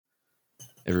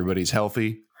Everybody's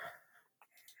healthy.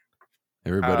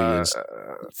 Everybody is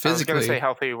physically. I was going to say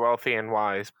healthy, wealthy, and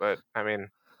wise, but I mean,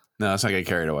 no, let's not get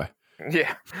carried away.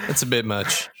 Yeah, that's a bit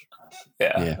much.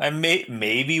 Yeah. I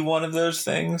maybe one of those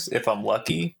things if I'm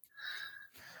lucky.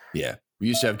 Yeah. We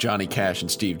used to have Johnny Cash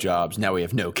and Steve Jobs. Now we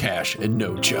have no cash and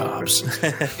no jobs.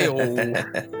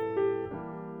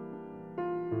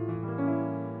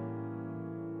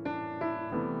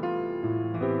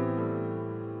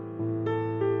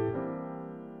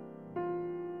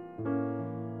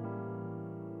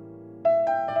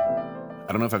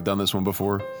 I don't know if I've done this one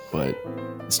before, but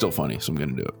it's still funny, so I'm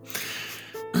going to do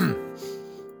it.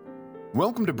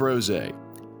 Welcome to Brose.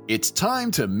 It's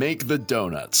time to make the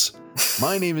donuts.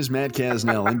 My name is Matt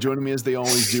Casnell, and joining me as they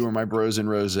always do are my bros in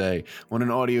Rose. On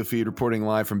an audio feed reporting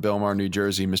live from Belmar, New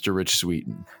Jersey, Mr. Rich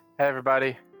Sweeten. Hey,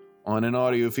 everybody. On an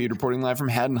audio feed reporting live from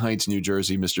Haddon Heights, New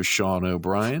Jersey, Mr. Sean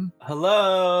O'Brien.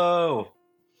 Hello.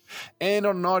 And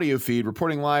on an audio feed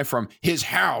reporting live from his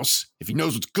house, if he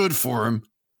knows what's good for him,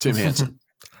 Tim Hansen.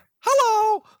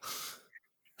 Hello.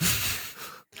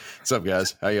 What's up,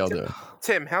 guys? How y'all doing?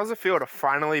 Tim, how's it feel to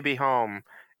finally be home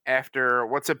after,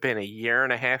 what's it been, a year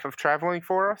and a half of traveling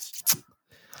for us?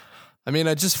 I mean,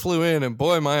 I just flew in, and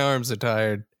boy, my arms are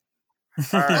tired.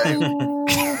 All right.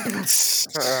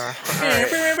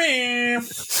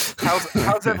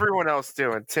 How's everyone else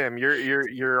doing? Tim,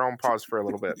 you're on pause for a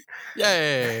little bit.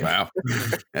 Yay! Wow,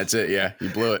 that's it. Yeah, you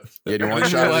blew it. You had your I one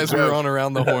didn't shot. realize we were on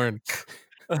around the horn.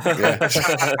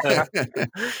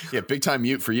 Yeah, big time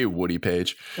mute for you, Woody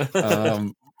Page.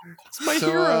 It's my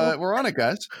hero. We're on it,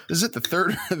 guys. This is it, the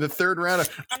third round of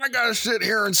I gotta sit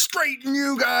here and straighten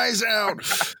you guys out.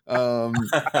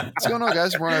 What's going on,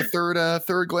 guys? We're on our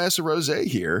third glass of rosé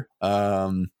here,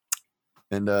 and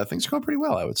things are going pretty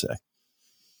well, I would say.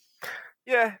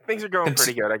 Yeah, things are going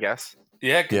pretty good, I guess.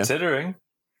 Yeah, considering.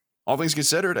 All things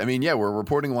considered, I mean, yeah, we're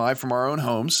reporting live from our own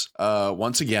homes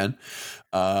once again.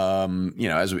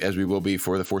 As we will be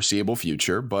for the foreseeable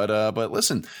future. But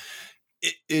listen,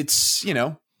 it's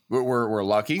we're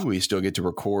lucky we still get to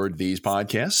record these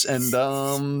podcasts and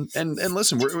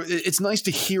listen, it's nice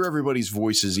to hear everybody's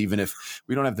voices even if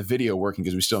we don't have the video working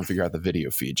because we still don't figure out the video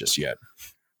feed just yet.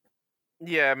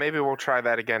 Yeah, maybe we'll try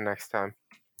that again next time.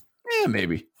 Yeah,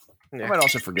 maybe. Yeah. I might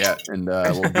also forget, and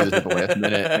we'll do this at the last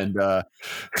minute.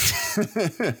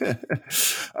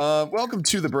 And welcome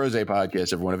to the Brose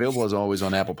Podcast, everyone. Available as always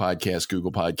on Apple Podcasts,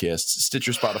 Google Podcasts,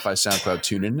 Stitcher, Spotify, SoundCloud,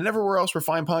 TuneIn, and everywhere else where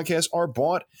fine podcasts are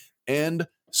bought and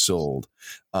sold.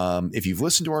 If you've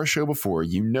listened to our show before,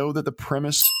 you know that the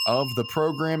premise of the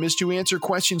program is to answer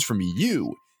questions from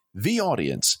you, the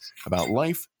audience, about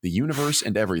life, the universe,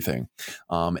 and everything.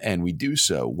 And we do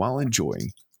so while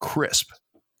enjoying crisp,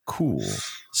 cool,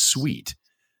 sweet,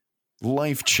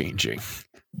 life-changing,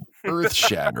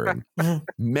 earth-shattering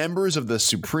members of the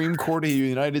Supreme Court of the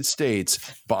United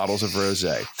States bottles of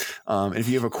rosé. And if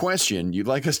you have a question you'd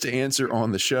like us to answer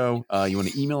on the show, you want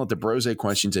to email it to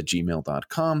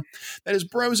brosequestions@gmail.com. That is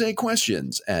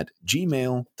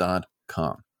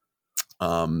brosequestions@gmail.com.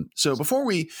 So before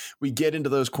we get into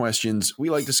those questions, we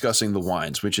like discussing the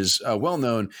wines, which is well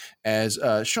known as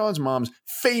Sean's mom's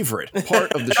favorite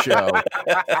part of the show.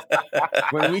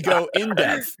 When we go in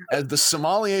depth, as the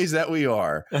sommeliers that we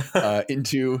are,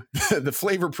 into the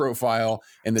flavor profile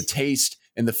and the taste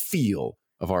and the feel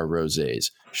of our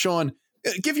rosés. Sean,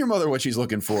 give your mother what she's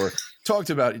looking for. Talk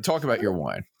about your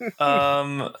wine.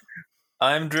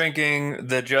 I'm drinking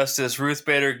the Justice Ruth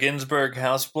Bader Ginsburg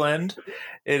House Blend.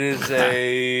 It is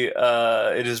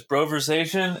it is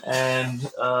Broversation and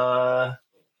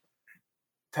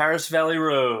Paris Valley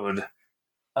Road.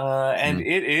 And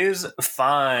it is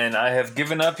fine. I have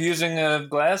given up using a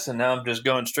glass, and now I'm just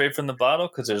going straight from the bottle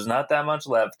because there's not that much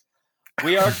left.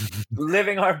 We are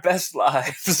living our best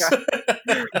lives.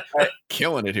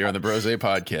 Killing it here on the Brose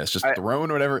Podcast. Just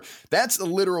throwing whatever. That's the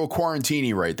literal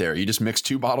quarantini right there. You just mix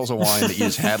 2 bottles of wine that you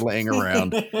just had laying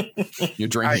around. You're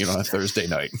drinking it on a Thursday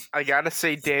night. I got to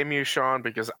say, damn you, Sean,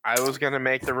 because I was going to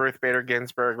make the Ruth Bader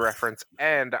Ginsburg reference,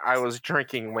 and I was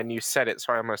drinking when you said it,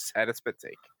 so I almost had a spit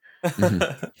take.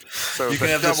 Mm-hmm. So you can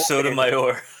have the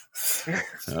Sotomayor.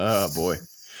 Oh, boy.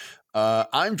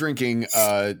 I'm drinking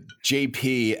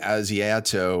JP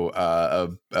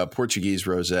Asiato, a Portuguese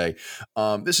rosé.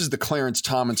 This is the Clarence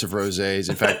Thomas of rosés.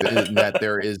 In fact, that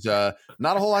there is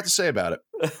not a whole lot to say about it,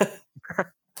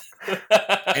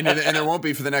 and there won't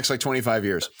be for the next 25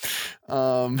 years.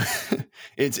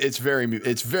 It's very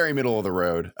middle of the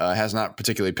road. Has not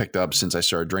particularly picked up since I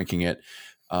started drinking it.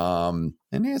 And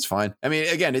yeah, it's fine. I mean,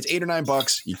 again, it's $8 or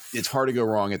 $9. It's hard to go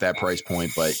wrong at that price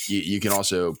point, but you can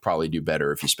also probably do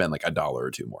better if you spend $1 or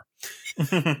 $2 more.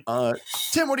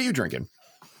 Tim, what are you drinking?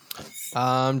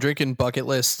 I'm drinking Bucket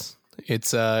List.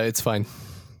 It's fine.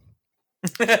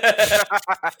 My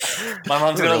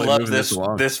mom's We're gonna really love moving this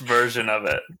along. this version of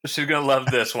it. She's gonna love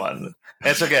this one.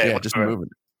 It's okay. Yeah, just whatever. moving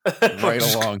right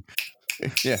along.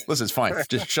 Yeah, listen, it's fine.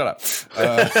 Just shut up.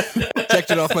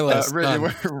 Checked it off my list.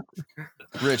 Done.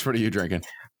 Rich, what are you drinking?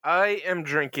 I am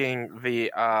drinking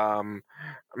the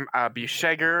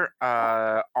Buschegger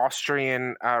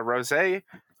Austrian rosé.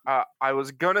 I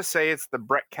was gonna say it's the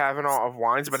Brett Kavanaugh of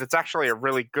wines, but it's actually a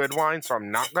really good wine, so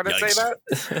I'm not gonna say that.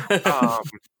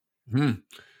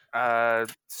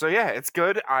 So yeah, it's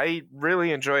good. I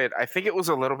really enjoy it. I think it was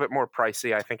a little bit more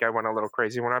pricey. I think I went a little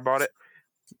crazy when I bought it.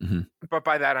 Mm-hmm. But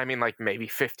by that I mean like maybe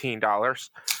 $15.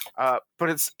 But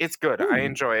it's good. I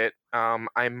enjoy it.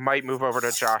 I might move over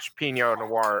to Josh Pinot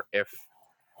Noir if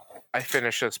I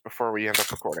finish this before we end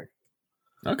up recording.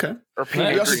 Okay. Or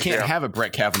Pinot You also Grigio. can't have a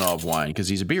Brett Kavanaugh of wine because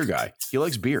he's a beer guy. He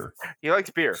likes beer. He likes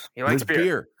beer. He likes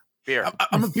beer. Beer.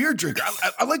 I'm a beer drinker.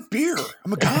 I like beer.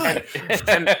 I'm a guy.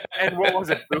 and what was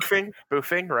it?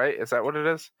 Boofing, right? Is that what it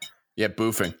is? Yeah,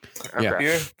 boofing. Okay. Yeah.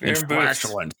 Beer In and booze.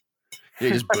 Flashland. Yeah,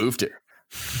 just boofed it.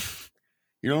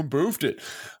 Boofed it.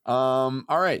 All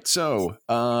right. So,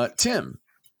 Tim,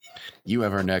 you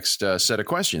have our next set of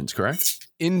questions, correct?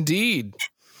 Indeed.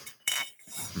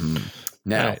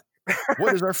 Now, Right.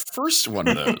 what is our first one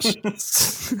of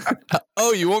those?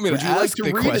 Oh, you want me Would to you like ask to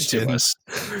the read it to questions?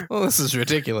 us? Well, this is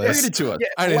ridiculous. Read it to us. Yeah,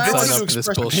 I didn't Allow sign us up to for this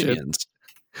express bullshit. opinions.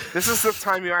 This is the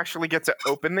time you actually get to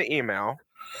open the email.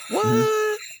 What?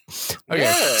 Okay.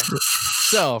 Yeah.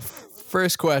 So,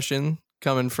 first question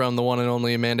coming from the one and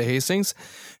only Amanda Hastings.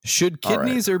 Should All right.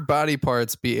 kidneys or body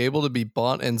parts be able to be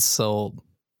bought and sold?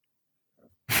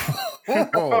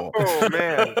 Oh. Oh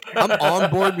man. I'm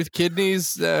on board with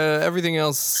kidneys. Everything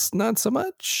else, not so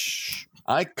much.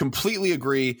 I completely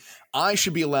agree. I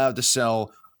should be allowed to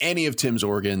sell any of Tim's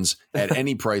organs at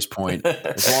any price point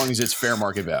as long as it's fair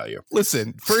market value.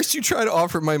 Listen, first you try to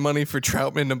offer my money for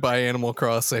Troutman to buy Animal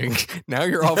Crossing. Now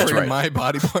you're offering right. my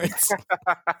body parts.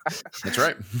 That's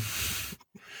right.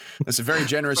 It's very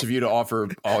generous of you to offer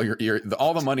all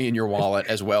all the money in your wallet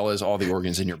as well as all the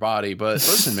organs in your body. But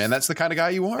listen, man, that's the kind of guy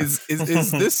you are. Is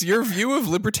this your view of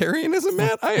libertarianism,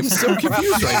 Matt? I am so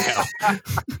confused right now.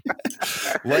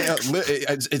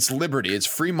 It's liberty. It's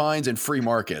free minds and free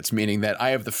markets, meaning that I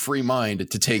have the free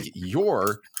mind to take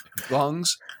your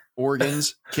lungs,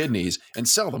 organs, kidneys, and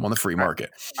sell them on the free market.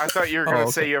 I thought you were going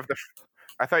to say okay. you have the.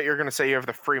 I thought you were going to say you have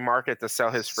the free market to sell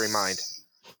his free mind.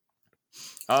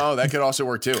 Oh, that could also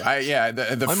work too.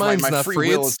 My mind's not free free,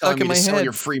 will it's is telling stuck me in to my sell head.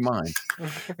 your free mind.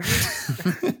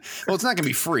 Well, it's not going to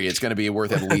be free. It's going to be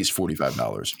worth at least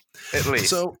 $45. At least.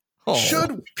 So, Oh.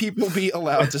 should people be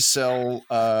allowed to sell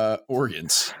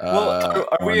organs? Well,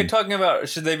 are we on- talking about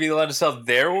should they be allowed to sell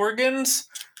their organs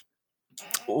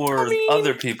or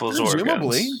other people's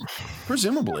presumably? organs?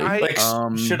 Presumably, Like,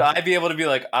 should I be able to be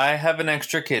like, I have an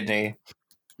extra kidney.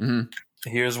 Mhm.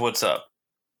 Here's what's up.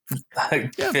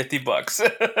 Like Yeah.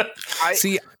 $50.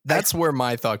 See, that's where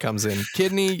my thought comes in.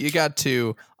 Kidney, you got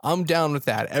two. I'm down with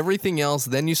that. Everything else,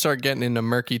 then you start getting into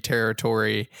murky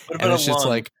territory. What And about it's a just lung?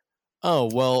 like, oh,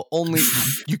 well, only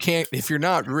you can't, if you're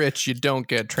not rich, you don't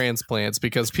get transplants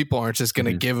because people aren't just going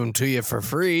to give them to you for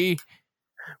free.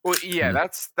 Well, yeah,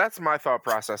 that's my thought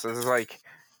process. Is like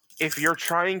if you're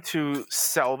trying to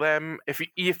sell them, if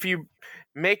you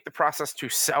make the process to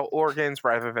sell organs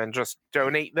rather than just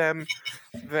donate them,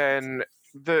 then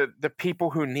the people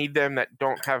who need them that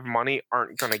don't have money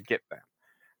aren't going to get them.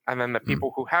 And then the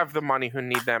people who have the money who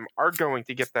need them are going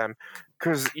to get them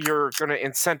because you're going to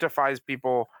incentivize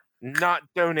people not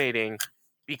donating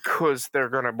because they're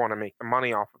going to want to make the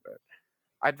money off of it.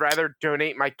 I'd rather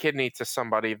donate my kidney to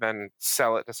somebody than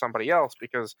sell it to somebody else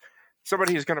because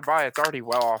somebody who's going to buy it's already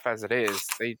well off as it is.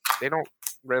 They don't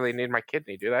really need my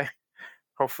kidney, do they?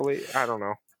 Hopefully, I don't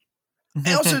know.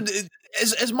 And also,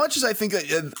 as much as I think that,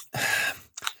 let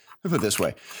me put it this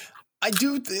way. I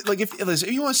do like if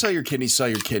you want to sell your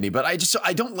kidney, but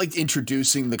I don't like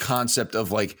introducing the concept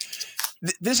of like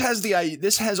this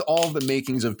has all the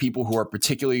makings of people who are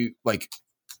particularly like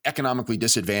economically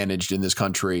disadvantaged in this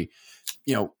country,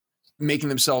 making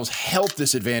themselves health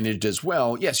disadvantaged as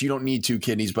well. Yes, you don't need two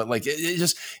kidneys, but like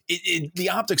the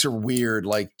optics are weird.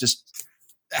 Like just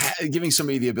giving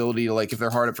somebody the ability to, like, if they're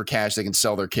hard up for cash, they can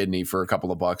sell their kidney for a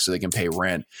couple of bucks so they can pay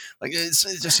rent. Like it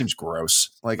just seems gross.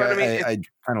 Like But I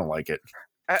don't like it.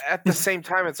 At the same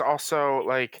time, it's also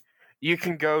like you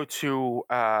can go to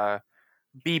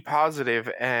Be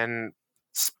Positive and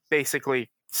basically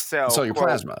sell Sell your quote,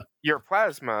 plasma. Your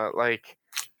plasma, like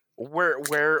where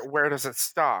does it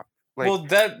stop? Like, well,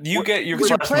 that you get your Because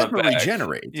your plasma plasma back.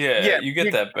 regenerates. Yeah, you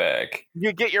get that back.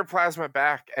 you get your plasma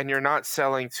back, and you're not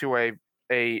selling to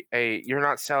you're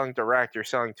not selling direct. You're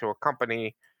selling to a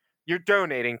company. You're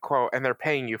donating, quote, and they're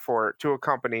paying you for it to a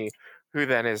company who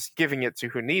then is giving it to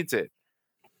who needs it.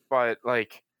 But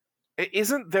like,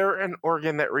 isn't there an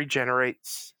organ that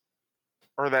regenerates,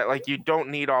 or that like you don't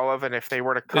need all of it? If they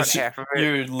were to cut It's half of it,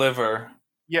 your liver.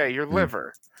 yeah, your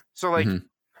liver. So like, Mhm.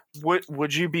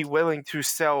 would you be willing to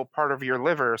sell part of your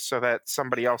liver so that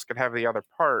somebody else could have the other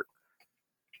part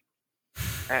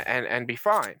and be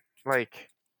fine? Like,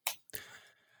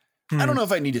 I don't know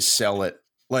if I need to sell it.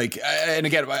 Like, and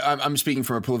again, I'm speaking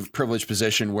from a privileged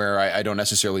position where I don't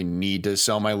necessarily need to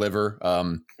sell my liver.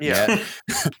 Yet.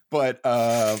 but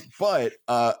I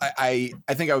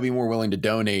think I would be more willing to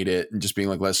donate it and just being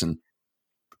like, listen,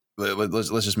 let's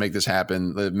just make this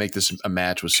happen. Make this a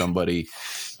match with somebody.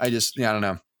 I don't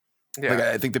know. yeah, Like,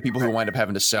 I think the people who wind up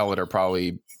having to sell it are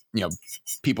probably,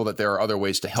 people that there are other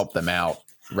ways to help them out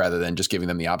rather than just giving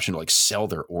them the option to like sell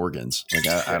their organs. Like,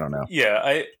 I don't know.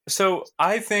 Yeah,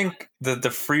 I think that the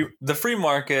free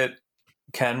market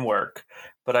can work,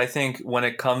 but I think when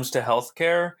it comes to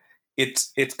healthcare,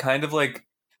 it's kind of like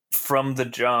from the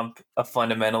jump a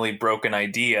fundamentally broken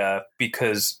idea,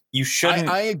 because you shouldn't.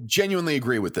 I genuinely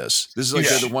agree with this. This is like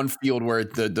Yeah. the one field where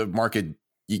the market.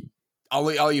 I'll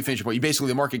let you finish your point.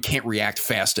 The market can't react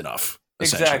fast enough.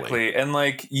 Exactly, and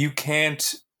like you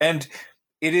can't, and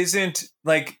it isn't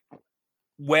like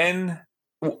when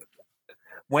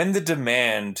the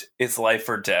demand is life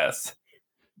or death.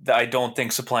 I don't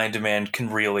think supply and demand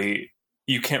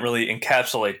you can't really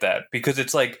encapsulate that, because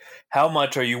it's like, how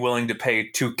much are you willing to pay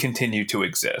to continue to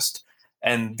exist?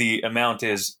 And the amount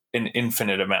is an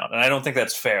infinite amount. And I don't think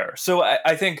that's fair. So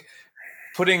I think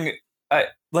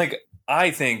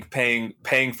I think paying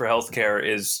for healthcare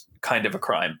is kind of a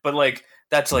crime, but like,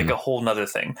 that's like a whole nother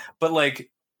thing. But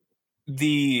like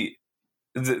the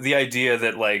idea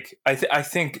that like, I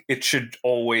think it should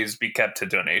always be kept to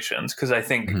donations. Cause I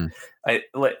think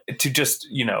to just,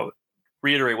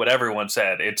 reiterate what everyone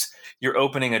said, you're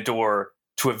opening a door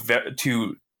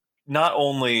to not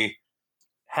only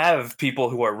have people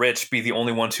who are rich be the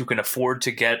only ones who can afford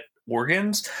to get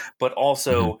organs, but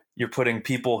also you're putting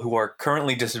people who are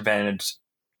currently disadvantaged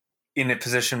in a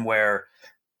position where,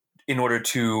 in order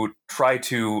to try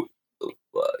to,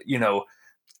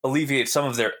 alleviate some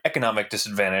of their economic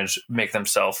disadvantage, make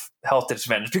themselves health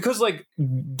disadvantaged. Because like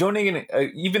donating,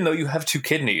 even though you have two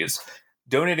kidneys,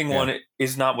 donating one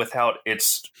is not without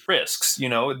its risks.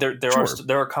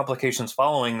 There are complications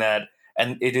following that,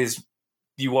 and it is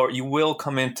you will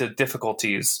come into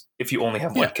difficulties if you only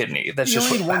have one kidney. That's you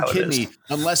just only need one how it kidney is.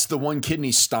 unless the one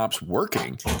kidney stops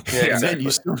working. Yeah, Then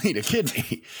you still need a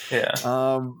kidney. Yeah.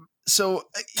 So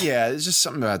it's just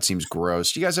something that seems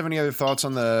gross. Do you guys have any other thoughts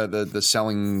on the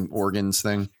selling organs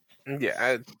thing?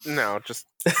 yeah, no, just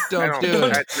Don't do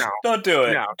it. No, Don't do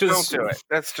it. no, Just- don't do it.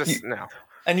 That's just no.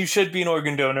 And you should be an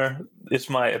organ donor. It's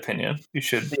my opinion. You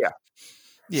should.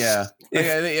 Yeah,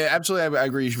 absolutely. I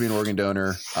agree. You should be an organ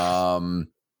donor.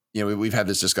 We've had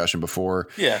this discussion before.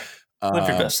 Yeah. Live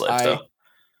your best life, though.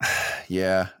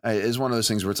 Yeah, it's one of those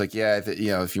things where it's like,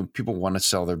 if people want to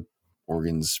sell their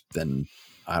organs, then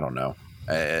I don't know.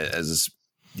 It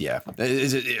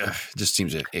just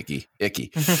seems icky.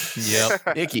 Yep.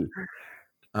 Icky.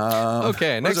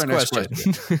 Okay, what's next our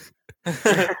question.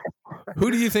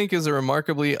 Who do you think is a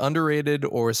remarkably underrated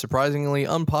or surprisingly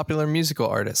unpopular musical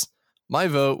artist? My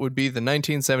vote would be the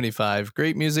 1975.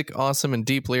 Great music, awesome and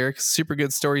deep lyrics, super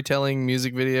good storytelling,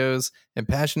 music videos, and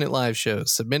passionate live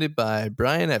shows. Submitted by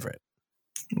Brian Everett.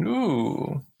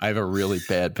 Ooh. I have a really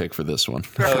bad pick for this one.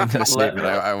 Oh, I'm gonna save it.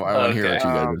 I want to hear what you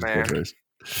Oh, guys man. pickers.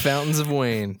 Fountains of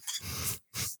Wayne.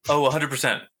 Oh,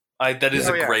 100%. That is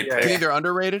Oh, a yeah, great yeah, pick. You think they're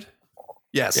underrated?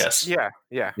 Yes. Yes.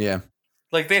 Yeah. Yeah.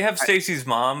 Like they have Stacey's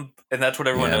mom, and that's what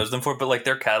everyone Yeah. knows them for. But like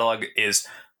their catalog is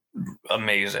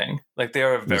amazing. Like they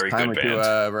are a very good band.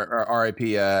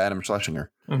 R.I.P. Adam Schlesinger.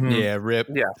 Mhm. Yeah, rip.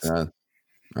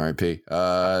 R.I.P.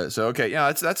 So okay,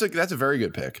 yeah, that's a very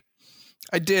good pick.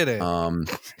 I did it. Mhm.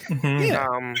 Yeah.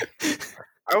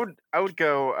 I would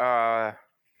go. I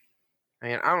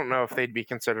don't know if they'd be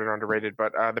considered underrated,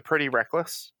 but the Pretty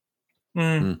Reckless.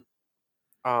 Mm.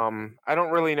 I don't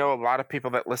really know a lot of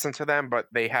people that listen to them, but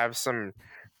they have some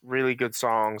really good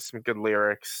songs, some good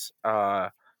lyrics,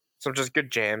 some just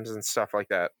good jams and stuff like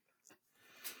that.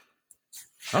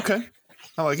 Okay,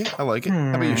 I like it. How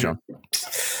about you, Sean?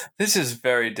 This is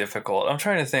very difficult. I'm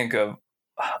trying to think of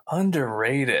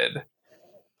underrated.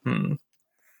 I'm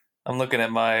looking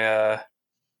at my.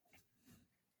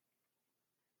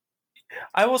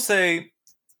 I will say,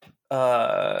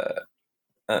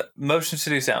 Motion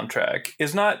City soundtrack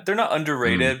is not, they're not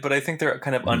underrated, but I think they're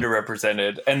kind of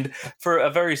underrepresented. And for a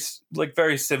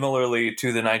very similarly to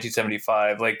the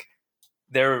 1975, like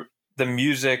the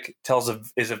music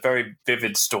is a very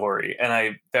vivid story, and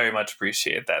I very much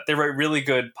appreciate that. They write really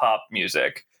good pop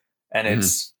music, and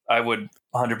I would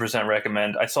 100%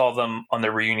 recommend. I saw them on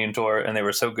their reunion tour, and they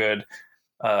were so good.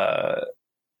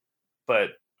 But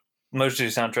Motion City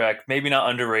soundtrack, maybe not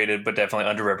underrated, but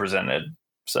definitely underrepresented.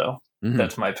 So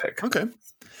that's my pick. Okay.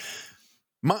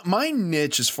 My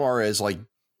niche as far as like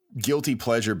guilty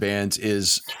pleasure bands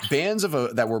is bands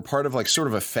that were part of like sort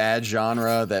of a fad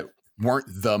genre that weren't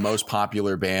the most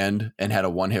popular band and had a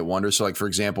one-hit wonder. So like, for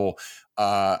example,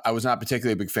 I was not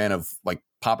particularly a big fan of like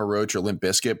Papa Roach or Limp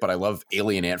Bizkit, but I love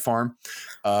Alien Ant Farm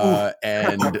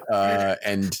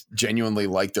and genuinely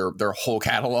like their whole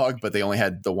catalog, but they only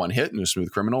had the one hit, and it was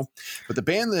Smooth Criminal. But the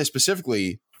band that I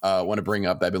specifically want to bring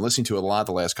up that I've been listening to a lot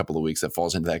the last couple of weeks that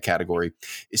falls into that category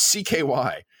is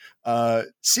CKY.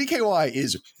 CKY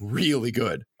is really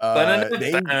good.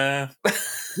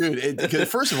 Dude,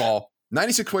 first of all,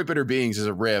 96 White Bitter Beings is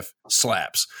a riff,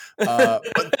 slaps. But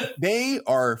they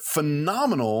are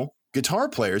phenomenal guitar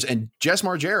players, and Jess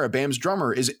Margera, Bam's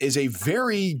drummer, is a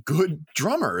very good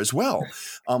drummer as well.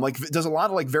 Like does a lot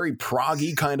of like very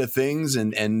proggy kind of things,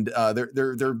 and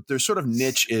their sort of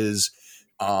niche is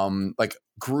like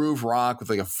groove rock with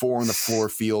like a 4 on the floor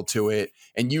feel to it,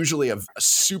 and usually a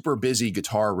super busy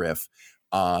guitar riff.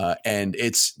 And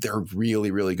they're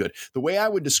really, really good. The way I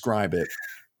would describe it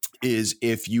is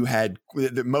if you had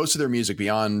most of their music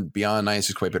beyond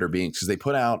 96 White Bitter Beings, because they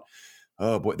put out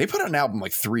an album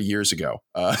like 3 years ago.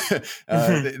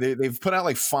 They've put out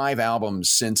like 5 albums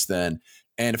since then.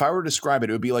 And if I were to describe it,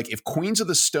 it would be like if Queens of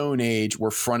the Stone Age were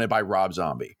fronted by Rob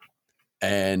Zombie,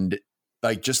 and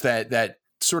like just that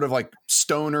sort of like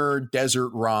stoner desert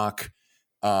rock,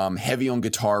 heavy on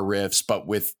guitar riffs, but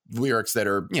with lyrics that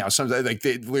are, sometimes like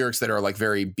the lyrics that are like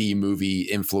very B movie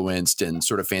influenced and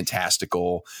sort of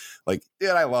fantastical. Like,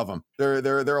 yeah, I love them.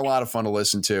 They're a lot of fun to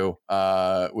listen to.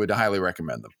 Would highly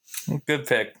recommend them. Good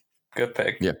pick.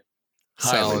 Yeah,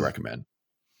 highly recommend.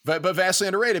 But vastly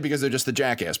underrated because they're just the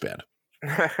Jackass band.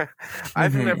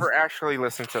 I've never actually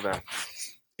listened to them.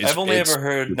 I've only ever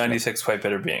heard 96 White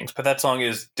Bitter Beings, but that song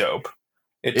is dope.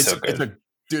 It's so good.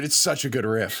 It's such a good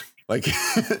riff. Like,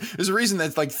 there's a reason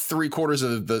that like 3/4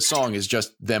 of the song is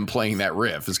just them playing that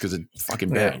riff, is because it fucking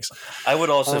bangs. I would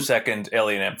also second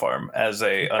Alien Ant Farm as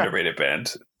a underrated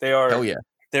band. They are, hell yeah.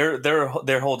 Their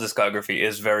whole discography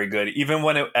is very good. Even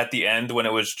when at the end, when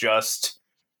it was just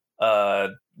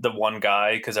the one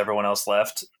guy because everyone else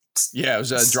left. Yeah, it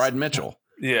was Dryden Mitchell.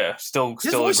 Yeah, still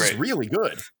his voice great. Is really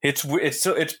good. It's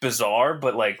bizarre,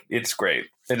 but like it's great.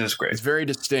 It is great. It's very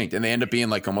distinct, and they end up being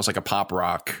like almost like a pop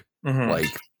rock, like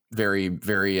very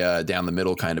very down the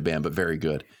middle kind of band, but very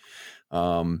good.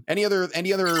 Any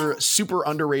other super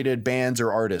underrated bands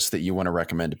or artists that you want to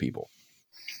recommend to people?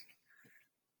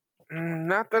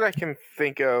 Not that I can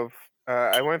think of.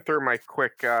 I went through my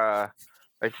quick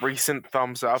like recent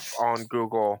thumbs up on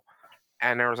Google,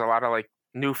 and there was a lot of like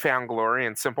Newfound Glory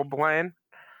and Simple Plan.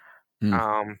 But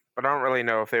I don't really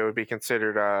know if they would be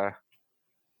considered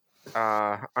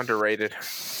underrated.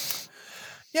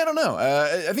 Yeah, I don't know.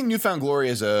 I think Newfound Glory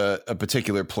is a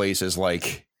particular place as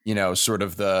like, sort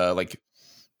of the like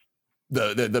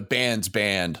the band's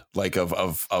band like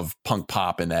of punk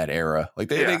pop in that era. Like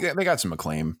they got some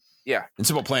acclaim. Yeah. And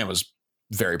Simple Plan was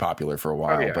very popular for a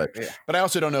while, but I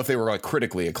also don't know if they were like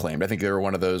critically acclaimed. I think they were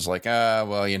one of those like,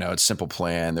 it's Simple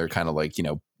Plan. They're kind of like,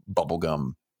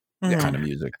 bubblegum kind of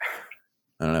music.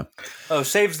 I don't know. Oh,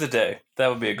 Saves the Day. That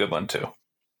would be a good one too.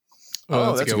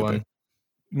 Oh, that's a good one.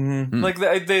 Mm-hmm. Like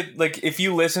they like if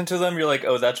you listen to them, you're like,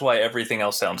 oh, that's why everything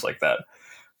else sounds like that.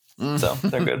 So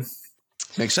they're good.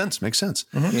 Makes sense.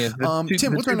 Mm-hmm. Yeah,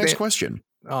 Tim, what's our next question?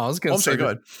 Oh, I was going to say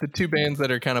the 2 bands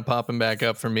that are kind of popping back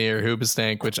up for me are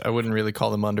Hoobastank, which I wouldn't really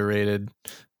call them underrated,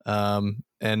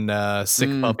 and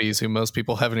Sick Puppies, who most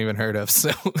people haven't even heard of.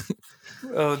 So,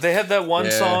 they had that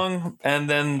one song, and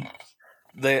then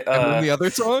and then the other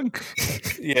song,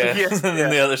 and then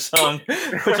the other song,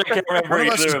 which I can't remember. One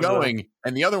of us is going,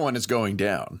 and the other one is going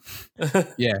down.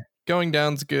 Yeah. Going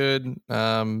Down's good.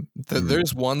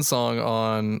 There's one song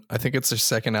on, I think it's their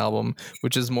second album,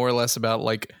 which is more or less about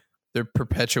like their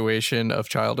perpetuation of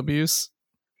child abuse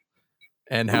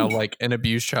and how like an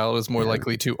abused child is more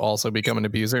likely to also become an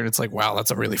abuser. And it's like, wow, that's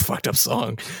a really fucked up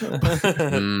song.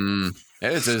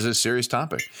 It's a serious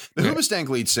topic. The Hoobastank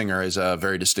lead singer is a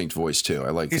very distinct voice too.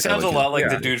 He sounds a lot like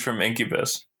the dude from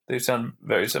Incubus. They sound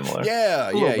very similar.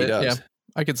 Yeah, he does. Yeah,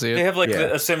 I could see it. They have like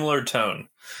a similar tone.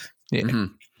 Yeah.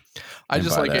 I And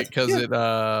just by like that- it because it.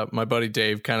 My buddy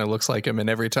Dave kind of looks like him, and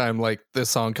every time like this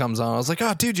song comes on, I was like,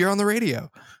 "Oh, dude, you're on the radio."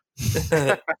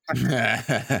 All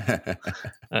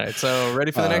right, so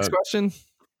ready for the next question?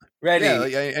 Ready. Yeah,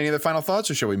 like, any other final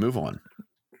thoughts, or shall we move on?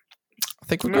 I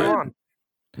think we're Move good. on.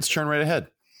 Let's turn right ahead.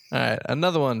 All right,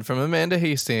 another one from Amanda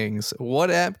Hastings. What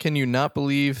app can you not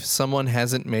believe someone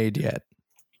hasn't made yet?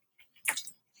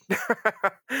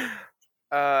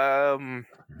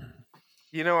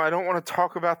 You know, I don't want to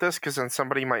talk about this because then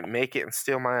somebody might make it and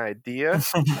steal my idea.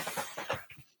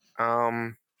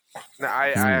 No,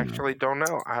 I actually don't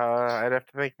know. I'd have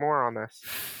to think more on this.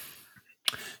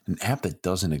 An app that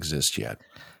doesn't exist yet.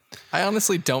 I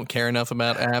honestly don't care enough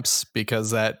about apps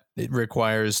because it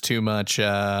requires too much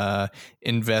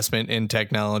investment in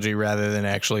technology rather than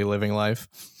actually living life.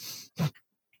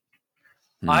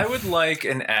 I would like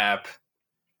an app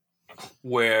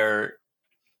where,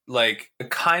 like,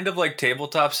 kind of like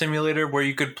Tabletop Simulator, where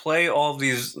you could play all of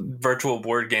these virtual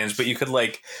board games, but you could,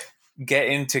 like, get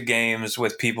into games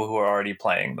with people who are already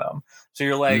playing them. So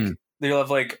you're like,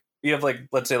 you have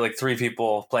let's say like 3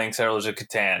 people playing Settlers of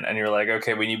Catan, and you're like,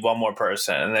 okay, we need one more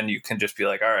person, and then you can just be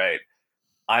like, all right,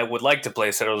 I would like to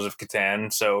play Settlers of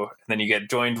Catan, so then you get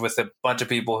joined with a bunch of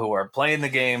people who are playing the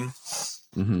game.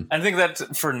 Mm-hmm. I think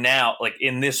that's for now, like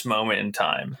in this moment in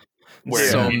time, where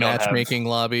So you don't have- matchmaking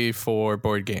lobby for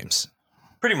board games.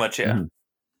 pretty much, yeah. Mhm.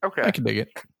 Okay. I can dig it.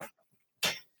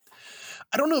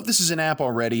 I don't know if this is an app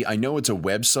already. I know it's a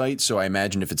website, so I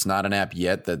imagine if it's not an app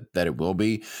yet, that it will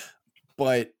be.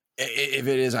 But if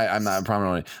it is, I'm not probably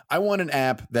on it. I want an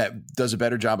app that does a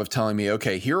better job of telling me,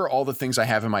 okay, here are all the things I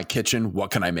have in my kitchen.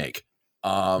 What can I make?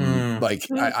 Like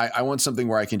I want something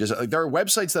where I can just, like, there are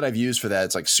websites that I've used for that.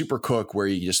 It's like Super Cook, where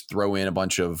you just throw in a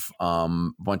bunch of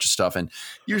stuff, and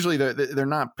usually they're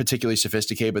not particularly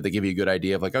sophisticated, but they give you a good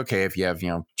idea of like, okay, if you have,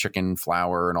 chicken,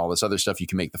 flour, and all this other stuff, you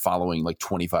can make the following like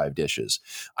 25 dishes.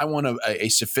 I want a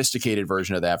sophisticated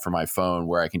version of that for my phone,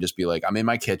 where I can just be like, I'm in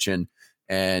my kitchen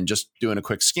and just doing a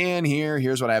quick scan here.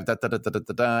 Here's what I have,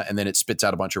 and then it spits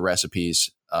out a bunch of recipes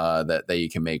that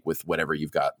you can make with whatever you've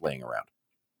got laying around.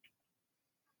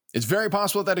 It's very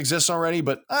possible that exists already,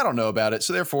 but I don't know about it.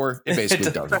 So therefore, it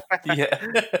basically doesn't. Yeah,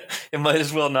 it might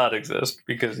as well not exist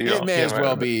because It may as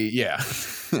well be, yeah.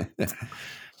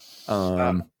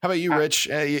 How about you, Rich?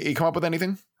 You come up with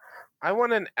anything? I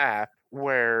want an app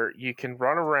where you can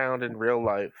run around in real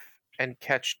life and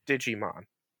catch Digimon.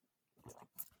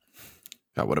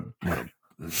 God, what a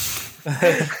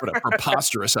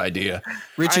preposterous idea.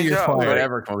 Richie, you're know, fired. right?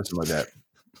 Whatever, something like that.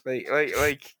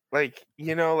 Like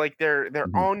they're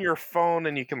Mhm. on your phone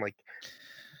and you can like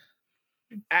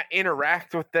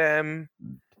interact with them,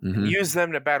 Mhm. use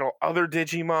them to battle other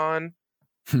Digimon.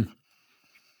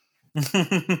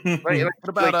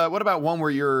 What about one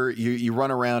where you run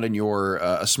around and you're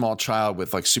a small child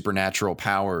with like supernatural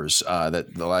powers that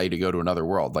allow you to go to another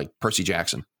world, like Percy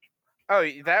Jackson? Oh,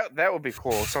 that would be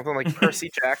cool. Something like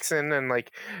Percy Jackson and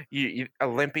like you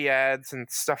Olympiads and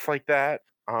stuff like that.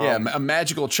 Yeah, a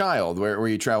magical child where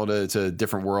you travel to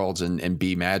different worlds and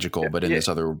be magical, but in this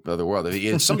other world.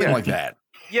 It's something like that.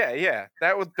 Yeah.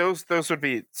 Those would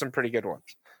be some pretty good ones.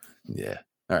 Yeah.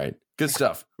 All right. Good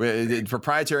stuff.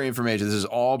 Proprietary information. This is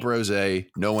all Brose.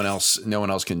 No one else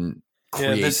can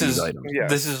create these items. Yeah.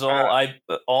 This is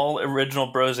all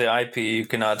original Brose IP. You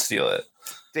cannot steal it.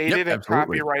 Dated and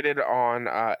absolutely. copyrighted on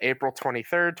April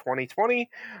 23rd, 2020.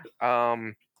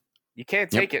 You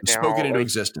can't take it now. Spoken into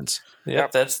existence.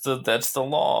 Yep, that's the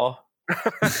law.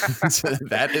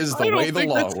 That is the way the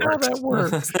law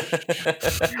works.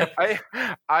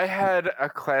 I had a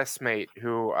classmate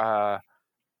who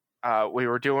we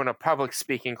were doing a public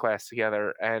speaking class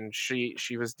together, and she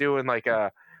was doing like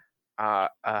a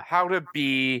how to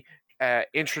be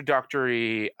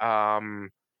introductory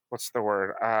what's the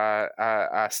word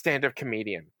stand-up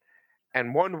comedian.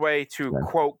 And one way to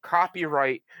quote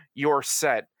copyright your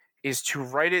set is to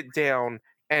write it down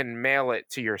and mail it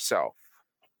to yourself,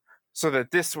 so that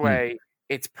this way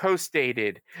it's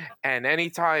post-dated, and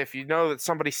anytime if you know that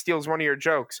somebody steals one of your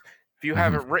jokes, if you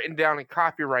have it written down and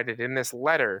copyrighted in this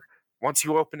letter, once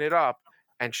you open it up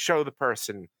and show the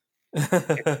person,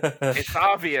 it's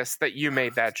obvious that you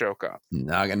made that joke up.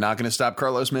 Not going to stop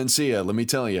Carlos Mencia, let me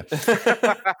tell you.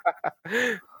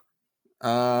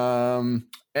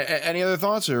 Any other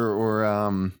thoughts or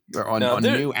on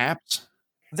new apps?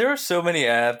 There are so many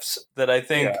apps that I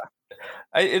think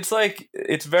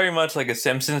it's very much like a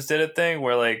Simpsons did it thing,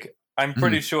 where like I'm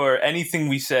pretty sure anything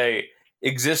we say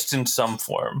exists in some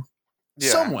form. Yeah.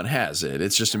 Someone has it.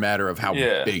 It's just a matter of how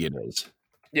big it is.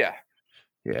 Yeah.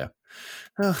 Yeah.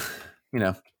 That's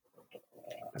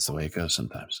the way it goes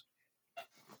sometimes.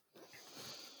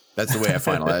 That's the way I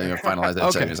finalize that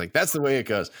Okay. segment. It's like, that's the way it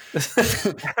goes. That's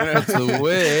the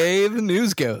way the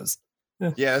news goes.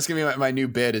 Yeah, that's gonna be my new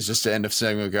bit, is just to end of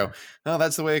segment and go, oh,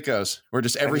 that's the way it goes. We're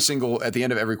just at the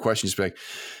end of every question, just be like,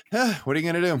 what are you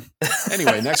gonna do?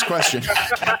 Anyway, next question.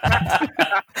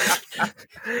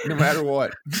 No matter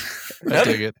what. I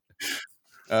dig it.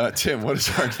 Tim, what is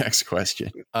our next question?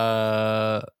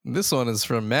 This one is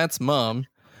from Matt's mom.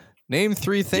 Name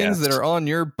 3 things that are on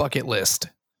your bucket list.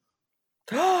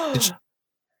 Did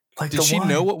she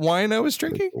know what wine I was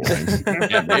drinking?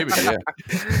 Yeah, maybe. Yeah,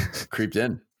 creeped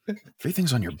in. 3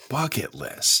 things on your bucket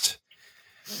list.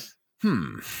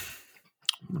 What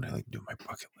would I like to do on my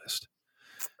bucket list?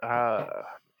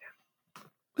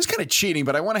 It's kind of cheating,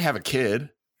 but I want to have a kid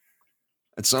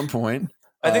at some point.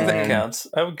 I think that counts.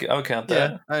 I would count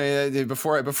that. Yeah,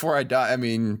 before I die, I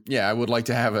mean, yeah, I would like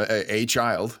to have a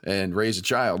child and raise a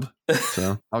child.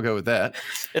 So I'll go with that.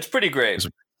 It's pretty great.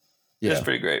 Yeah, it's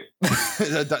pretty great.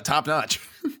 Top notch.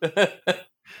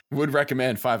 Would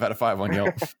recommend 5 out of 5 on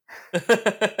Yelp.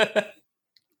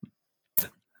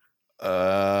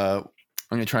 I'm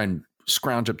gonna try and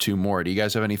scrounge up 2 more. Do you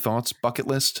guys have any thoughts? Bucket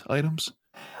list items?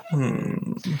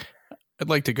 I'd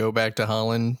like to go back to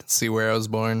Holland, see where I was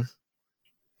born.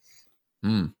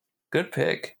 Good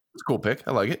pick. It's a cool pick.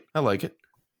 I like it.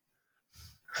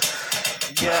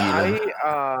 Yeah,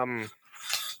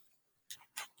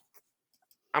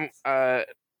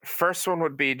 first one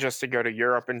would be just to go to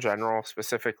Europe in general,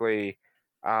 specifically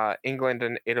England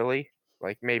and Italy.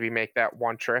 Like maybe make that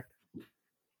one trip.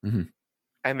 Mm-hmm.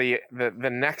 And the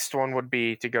next one would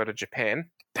be to go to Japan.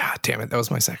 Ah, damn it! That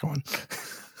was my second one.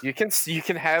 You can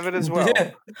have it as well. Yeah.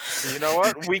 You know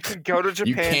what? We could go to Japan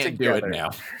You can't together. do it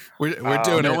now. We're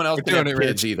doing it. No one else We're can doing have it,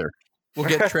 kids Rich. either. We'll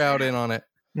get Trout in on it.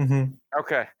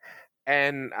 Okay.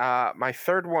 And my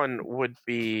third one would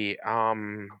be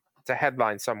to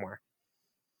headline somewhere.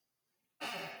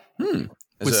 As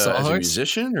With a Sawhorse?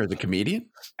 musician or the comedian?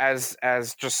 As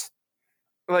just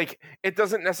like, it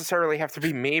doesn't necessarily have to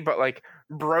be me, but like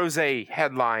Brose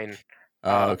headline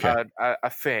Okay.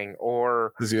 a thing,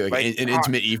 or This is like an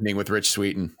intimate evening with Rich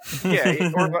Sweeten.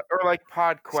 yeah, or like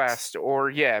PodQuest,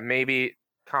 or maybe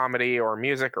comedy or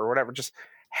music or whatever. Just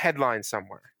headline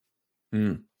somewhere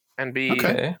and be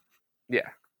Okay. Yeah.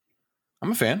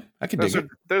 I'm a fan. I can dig it.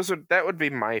 That would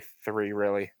be my 3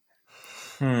 really.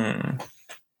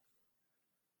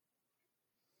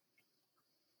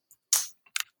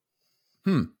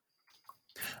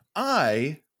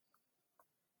 I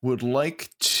would like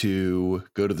to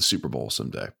go to the Super Bowl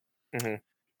someday. Mm-hmm.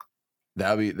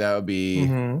 That would be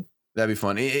that'd be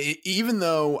fun. Even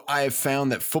though I have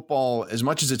found that football, as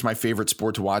much as it's my favorite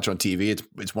sport to watch on TV,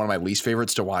 it's one of my least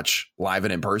favorites to watch live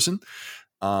and in person.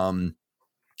 Or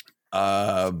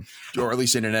at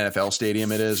least in an NFL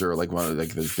stadium it is, or like one of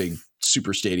like the big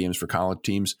super stadiums for college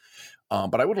teams.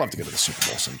 But I would love to go to the Super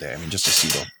Bowl someday. I mean, just to see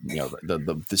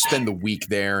the spend the week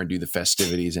there and do the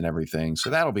festivities and everything. So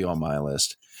that'll be on my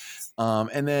list.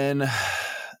 And then,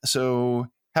 so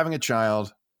having a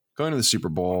child, going to the Super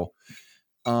Bowl.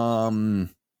 What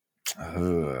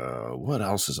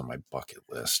else is on my bucket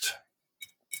list?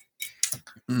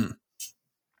 Running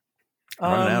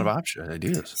out of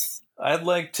ideas. I'd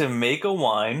like to make a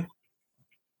wine,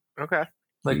 Okay.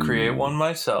 like create one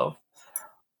myself.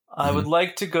 I would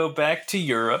like to go back to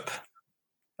Europe.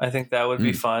 I think that would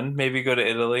be fun. Maybe go to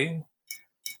Italy.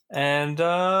 And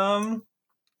I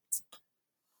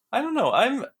don't know.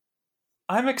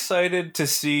 I'm excited to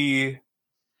see,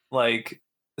 like,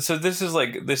 so this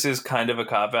is kind of a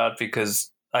cop out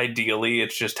because ideally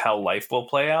it's just how life will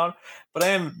play out. But I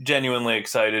am genuinely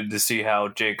excited to see how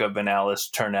Jacob and Alice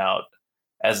turn out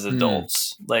as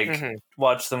adults. Like,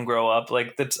 watch them grow up.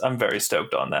 Like, I'm very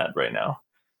stoked on that right now.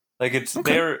 Like, it's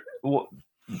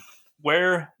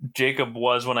where Jacob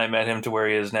was when I met him to where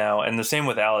he is now. And the same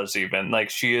with Alice even. Like,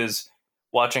 she is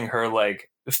watching her, like,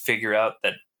 figure out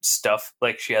that stuff,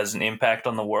 like, she has an impact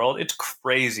on the world. It's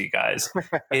crazy, guys.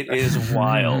 It is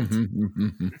wild.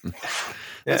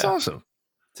 That's awesome.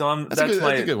 So that's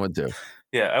a good one, too.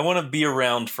 Yeah, I want to be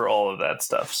around for all of that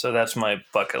stuff. So that's my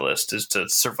bucket list, is to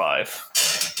survive.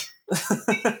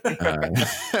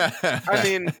 I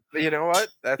mean, you know what?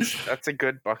 That's a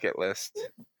good bucket list.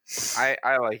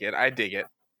 I like it. I dig it.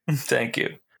 Thank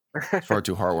you. It's far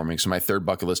too heartwarming. So my third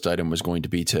bucket list item was going to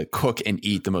be to cook and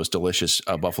eat the most delicious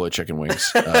buffalo chicken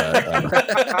wings. You're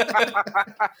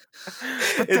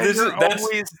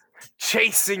always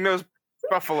chasing those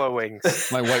buffalo wings.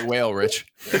 My white whale, Rich.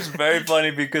 It's very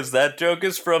funny because that joke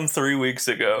is from 3 weeks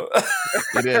ago.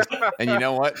 It is. And you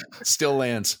know what? Still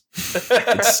lands.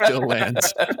 It still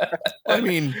lands. I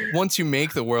mean, once you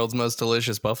make the world's most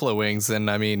delicious buffalo wings, then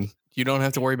I mean, you don't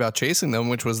have to worry about chasing them,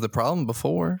 which was the problem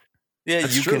before. Yeah,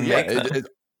 That's you true. can Yeah, make them.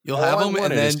 You'll all have I them, and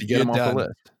wanted is then to get you're them off the done.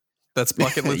 list. That's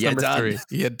bucket list You're number done.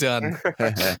 3. You're done.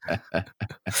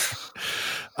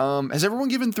 Has everyone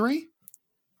given 3?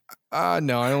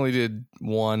 No, I only did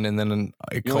 1, and then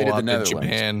I You only did the co-opted Netherlands.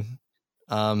 Japan.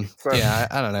 So- Yeah,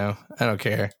 I don't know. I don't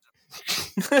care.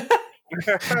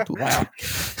 Wow.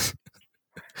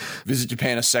 Visit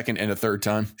Japan a second and a third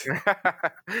time.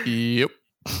 Yep.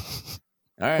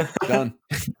 All right, done.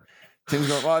 Tim's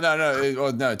going.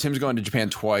 Well, no. Tim's going to Japan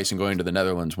twice and going to the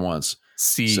Netherlands once.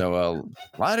 See, So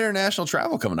a lot of international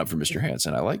travel coming up for Mr.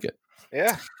 Hansen. I like it.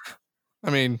 Yeah. I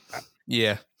mean,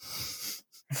 yeah.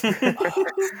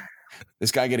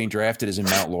 This guy getting drafted is in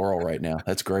Mount Laurel right now.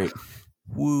 That's great.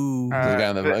 Woo.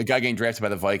 The guy getting drafted by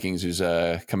the Vikings who's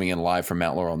coming in live from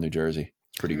Mount Laurel, New Jersey.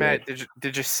 It's pretty Matt, great.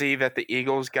 did you see that the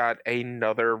Eagles got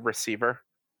another receiver?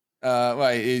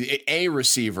 A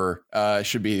receiver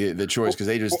should be the choice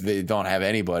because they don't have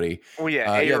anybody. Oh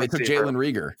yeah, they took Jalen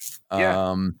Rieger,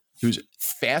 who's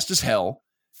fast as hell,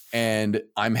 and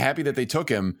I'm happy that they took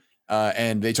him.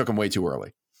 And they took him way too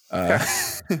early.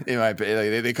 In my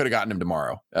opinion, they could have gotten him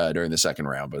tomorrow during the second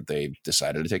round, but they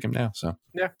decided to take him now. So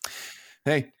yeah,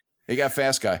 hey, they got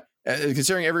fast guy.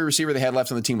 Considering every receiver they had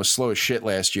left on the team was slow as shit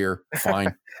last year,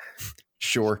 fine,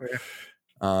 sure.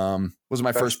 Wasn't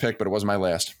my first pick, but it wasn't my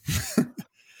last.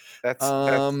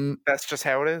 That's just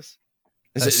how it is.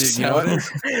 You know what?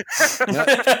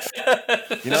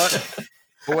 You know what?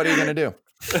 But what are you gonna do?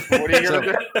 What are you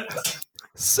gonna do?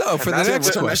 So for the that's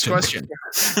next What's the question,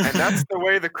 And that's the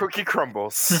way the cookie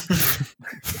crumbles.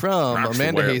 from That's the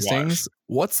Amanda way it Hastings,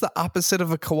 what's the opposite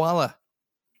of a koala?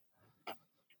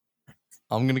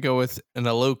 I'm gonna go with an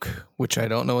alok, which I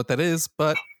don't know what that is,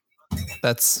 but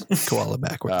that's koala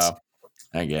backwards. Oh,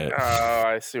 I get it. Oh,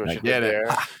 I see what I you get did it.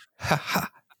 there. Ha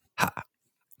ha.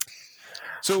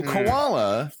 So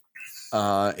koala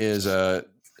koalas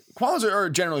are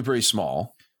generally pretty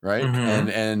small, right?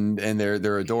 Mhm. And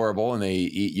they're adorable and they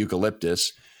eat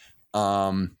eucalyptus.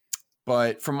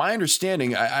 But from my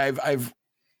understanding, I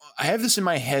have this in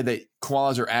my head that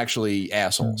koalas are actually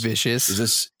assholes. Vicious. Is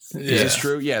this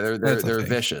true? Yeah, they're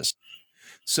vicious.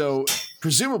 So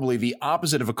presumably the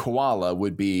opposite of a koala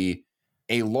would be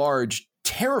a large,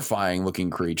 terrifying looking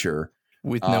creature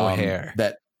with no hair.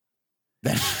 That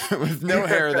with no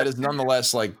hair that is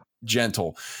nonetheless like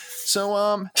gentle. So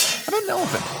how about an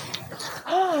elephant?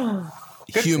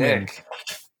 Good Human. pick.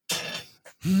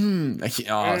 I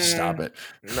can't, stop it.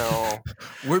 No.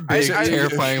 We're big, I-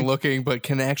 terrifying looking, but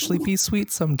can actually be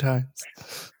sweet sometimes.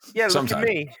 Yeah, look Sometime. at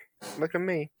me. Look at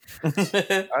me.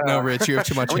 No, Rich, you have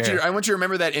too much hair. I want you to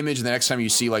remember that image the next time you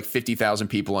see like 50,000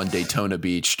 people on Daytona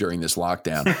Beach during this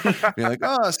lockdown. You're like,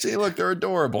 oh, see, look, they're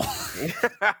adorable.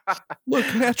 Look,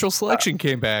 natural selection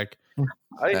came back.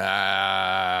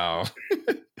 Ow.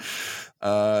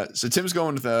 So Tim's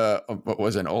going with what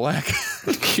was it, an Olak?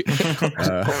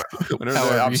 Whatever However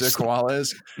the you opposite of say- koala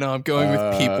is. No, I'm going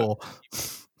with people.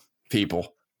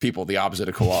 People, the opposite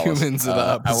of koalas. Humans are the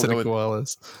opposite of with,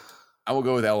 koalas. I will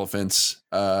go with elephants.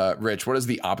 Rich, what is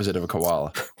the opposite of a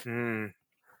koala?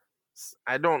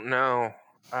 I don't know.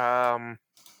 I'm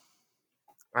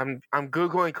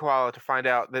googling koala to find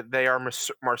out that they are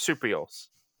marsupials.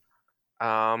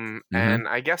 And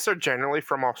I guess they're generally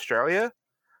from Australia.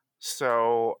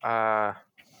 So I'm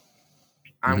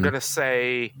gonna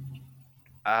say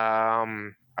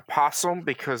a possum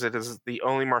because it is the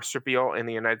only marsupial in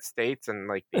the United States and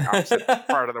like the opposite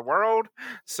part of the world.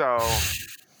 So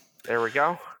there we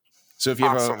go. So if you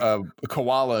Awesome. have a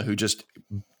koala who just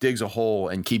digs a hole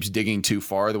and keeps digging too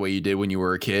far the way you did when you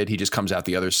were a kid, he just comes out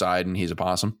the other side and he's a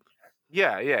possum.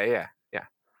 Yeah.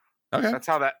 Okay, That's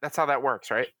how that works,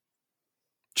 right?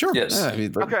 sure. Yes. Yeah, I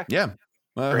mean, Okay. Yeah.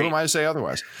 Who Great. am I to say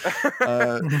otherwise?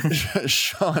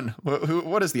 Sean,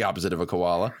 what is the opposite of a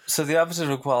koala? So the opposite of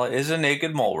a koala is a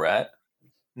naked mole rat,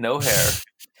 no hair,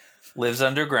 lives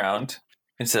underground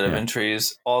instead of in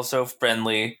trees, also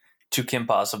friendly to Kim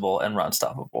Possible and Ron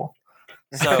Stoppable.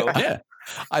 So Yeah.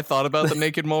 I thought about the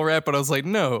naked mole rat, but I was like,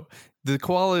 no, the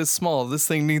koala is small. This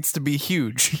thing needs to be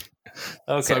huge.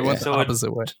 okay, So I went the so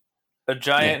opposite way. a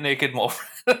giant naked mole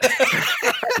rat.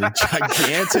 The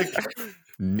gigantic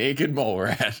naked mole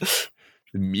rat.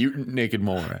 The mutant naked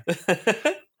mole rat.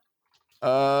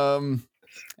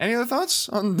 Any other thoughts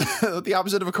on what the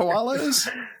opposite of a koala is?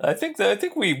 I think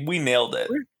we nailed it.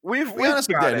 We've We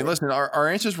honestly got did. it. Listen, our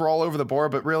answers were all over the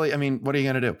board, but really, I mean, what are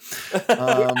you going to do?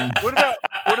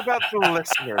 What about the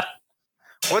listeners?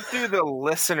 What do the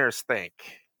listeners think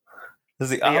Is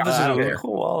the I opposite don't of a care.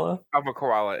 koala? of a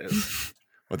koala is?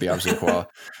 What the opposite of koala?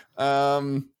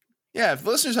 Yeah, if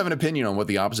listeners have an opinion on what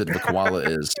the opposite of a koala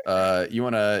is,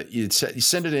 you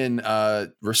send it in.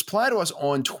 Reply to us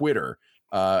on Twitter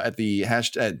at the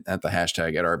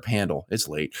hashtag at our handle. It's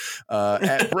late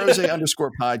at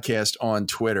brose_podcast on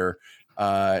Twitter.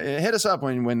 Hit us up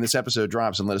when this episode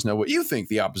drops and let us know what you think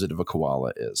the opposite of a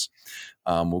koala is.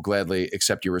 We'll gladly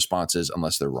accept your responses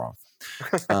unless they're wrong.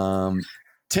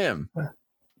 Tim,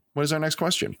 what is our next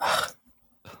question?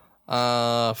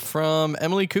 From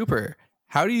Emily Cooper.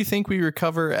 How do you think we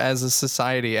recover as a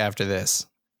society after this?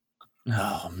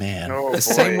 Oh, man. Oh, The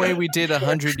same way we did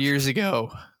 100 years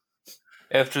ago.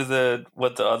 After the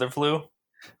other flu?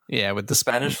 Yeah, with The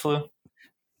Spanish flu?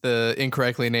 the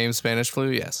incorrectly named Spanish flu,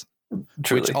 yes.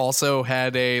 Truly. Which also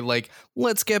had a,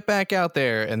 let's get back out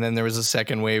there. And then there was a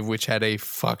second wave, which had a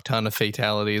fuck ton of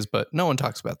fatalities, but no one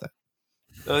talks about that.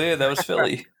 Oh, yeah, that was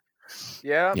Philly.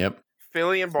 Yeah. Yep.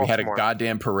 Philly and We had Baltimore. a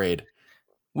goddamn parade.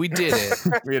 We did it.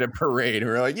 We had a parade. We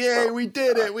were like, yay, we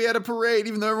did it. We had a parade,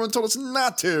 even though everyone told us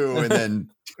not to. And then,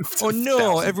 Oh no,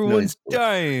 thousands, everyone's millions.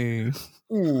 dying.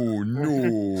 Oh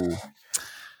no.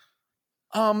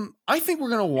 I think we're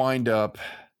gonna wind up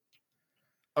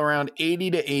around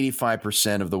 80 to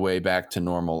 85% of the way back to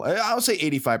normal. I'll say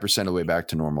 85% of the way back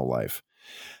to normal life.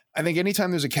 I think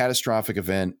anytime there's a catastrophic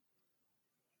event,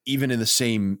 even in the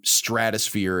same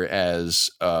stratosphere as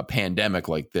a pandemic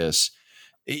like this,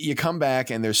 you come back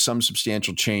and there's some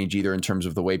substantial change, either in terms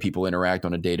of the way people interact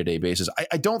on a day-to-day basis.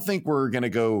 I don't think we're going to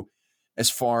go as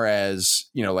far as,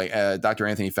 Dr.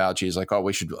 Anthony Fauci is like, oh,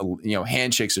 we should,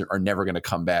 handshakes are never going to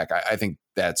come back. I think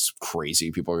that's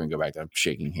crazy. People are going to go back to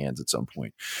shaking hands at some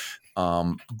point.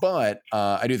 But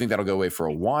I do think that'll go away for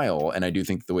a while. And I do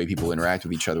think the way people interact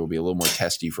with each other will be a little more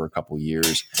testy for a couple of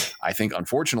years. I think,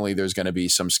 unfortunately, there's going to be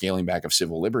some scaling back of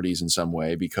civil liberties in some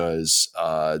way, because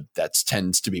that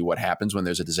tends to be what happens when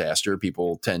there's a disaster.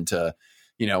 People tend to,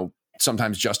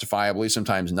 sometimes justifiably,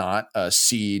 sometimes not,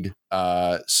 cede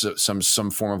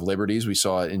some form of liberties. We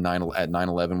saw it at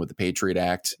 9/11 with the Patriot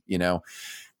Act,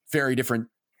 very different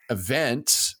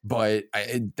event, but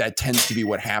that tends to be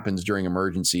what happens during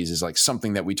emergencies, is like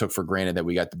something that we took for granted that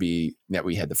we had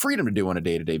the freedom to do on a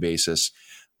day-to-day basis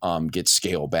gets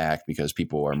scaled back because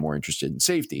people are more interested in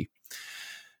safety.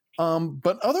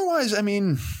 But otherwise, I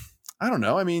mean, I don't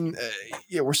know. I mean,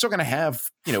 we're still going to have,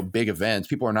 big events.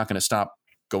 People are not going to stop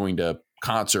going to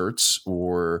concerts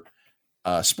or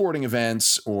sporting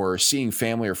events or seeing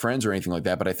family or friends or anything like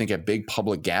that. But I think at big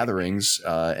public gatherings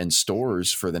and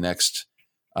stores for the next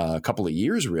couple of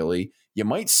years, really, you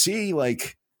might see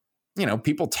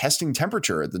people testing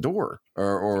temperature at the door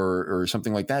or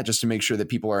something like that, just to make sure that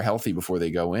people are healthy before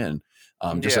they go in,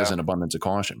 as an abundance of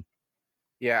caution.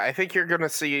 Yeah, I think you're going to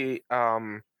see,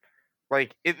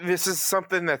 this is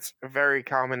something that's very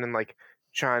common in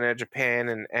China,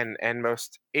 Japan, and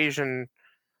most Asian,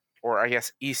 or I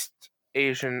guess East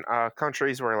Asian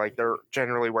countries, where they're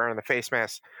generally wearing the face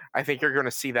mask. I think you're going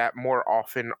to see that more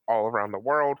often all around the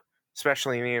world,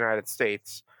 especially in the United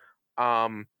States.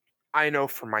 I know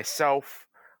for myself,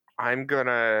 I'm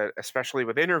gonna, especially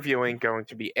with interviewing, going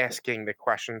to be asking the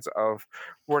questions of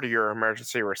what are your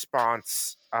emergency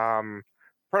response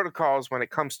protocols when it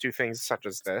comes to things such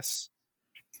as this,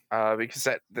 because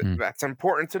that's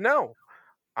important to know.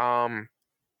 And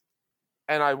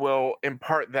I will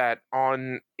impart that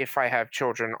on, if I have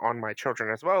children, on my children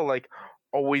as well.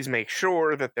 Always make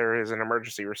sure that there is an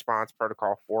emergency response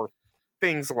protocol for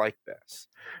things like this,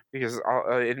 because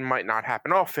it might not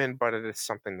happen often, but it is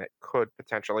something that could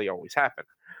potentially always happen.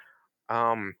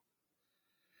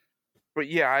 But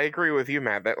yeah, I agree with you,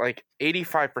 Matt, that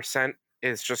 85%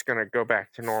 is just going to go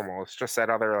back to normal. It's just that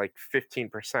other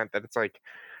 15% that it's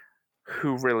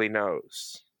who really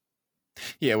knows?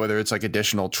 Yeah, whether it's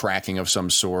additional tracking of some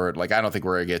sort. I don't think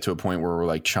we're going to get to a point where we're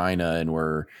like China and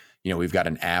we're, we've got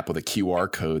an app with a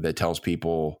QR code that tells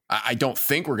people. I don't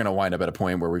think we're going to wind up at a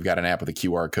point where we've got an app with a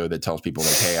QR code that tells people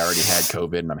hey, I already had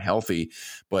COVID and I'm healthy.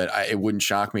 But it wouldn't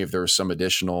shock me if there was some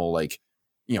additional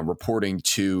reporting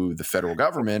to the federal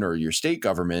government or your state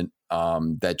government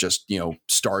that just,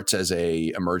 starts as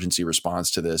a emergency response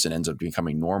to this and ends up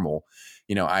becoming normal.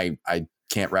 I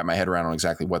can't wrap my head around on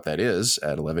exactly what that is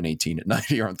at 11:18 at night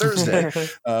here on Thursday.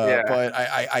 But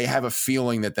I have a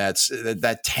feeling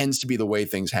that tends to be the way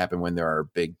things happen when there are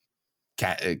big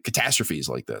catastrophes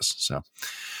like this. So,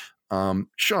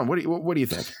 Sean, what do you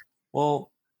think?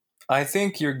 Well, I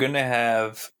think we're going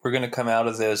to come out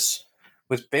of this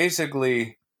with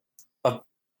basically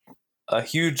a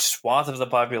huge swath of the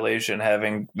population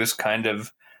having this kind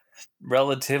of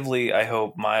relatively, I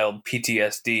hope, mild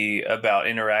PTSD about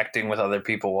interacting with other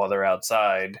people while they're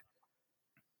outside.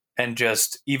 And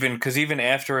just even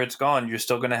after it's gone, you're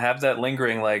still going to have that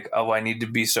lingering, like, oh, I need to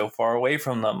be so far away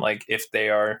from them. Like, if they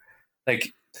are,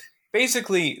 like,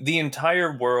 basically the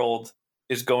entire world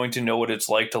is going to know what it's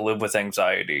like to live with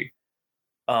anxiety.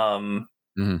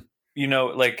 You know,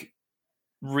 like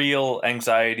real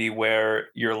anxiety where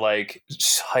you're like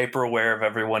hyper aware of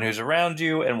everyone who's around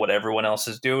you and what everyone else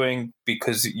is doing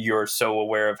because you're so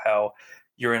aware of how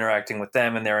you're interacting with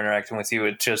them and they're interacting with you.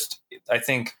 It just, I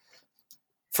think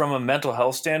from a mental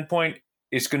health standpoint,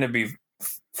 it's going to be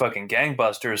fucking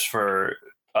gangbusters for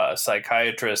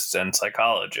psychiatrists and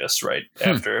psychologists right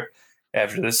after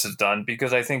this is done,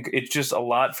 because I think it's just a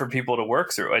lot for people to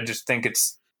work through. I just think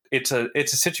it's a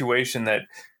situation that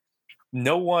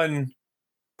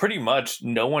pretty much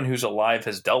no one who's alive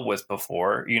has dealt with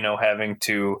before, you know, having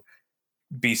to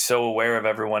be so aware of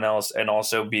everyone else and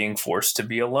also being forced to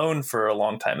be alone for a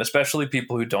long time, especially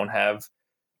people who don't have,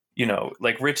 you know,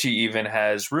 like Richie even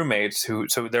has roommates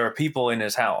so there are people in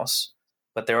his house,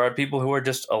 but there are people who are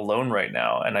just alone right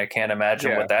now. And I can't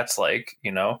imagine what that's like,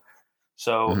 you know?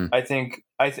 So I think,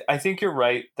 I think you're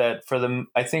right that for them,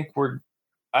 I think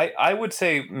I would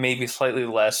say maybe slightly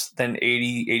less than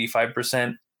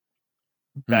 85%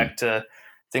 back to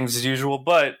things as usual,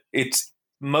 but it's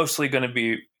mostly going to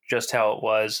be just how it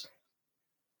was,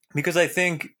 because I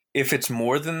think if it's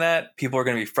more than that, people are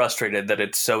going to be frustrated that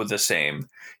it's so the same.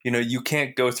 You know, you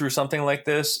can't go through something like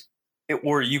this,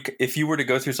 if you were to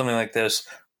go through something like this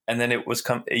and then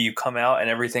you come out and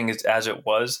everything is as it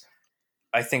was,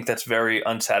 I think that's very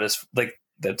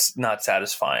that's not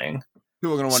satisfying.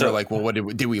 People are going to wonder, like, well, what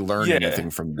did we learn anything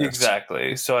from this?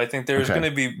 Exactly. So I think there's going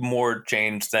to be more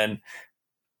change than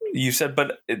you said,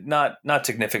 but not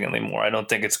significantly more. I don't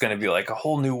think it's going to be like a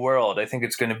whole new world. I think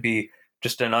it's going to be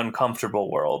just an uncomfortable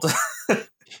world.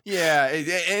 Yeah,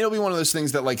 it'll be one of those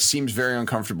things that like seems very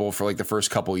uncomfortable for like the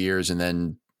first couple of years, and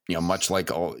then, you know, much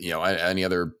like all, you know, any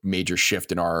other major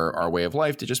shift in our way of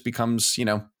life, it just becomes, you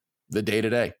know, the day to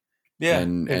day. Yeah,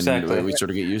 and exactly. We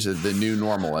sort of get used to the new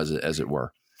normal, as it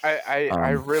were. I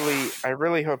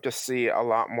really hope to see a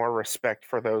lot more respect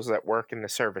for those that work in the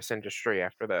service industry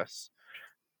after this,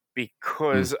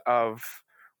 because of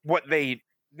what they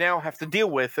now have to deal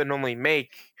with and only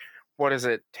make, what is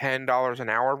it, $10 an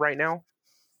hour right now?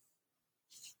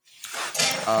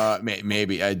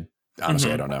 Maybe. I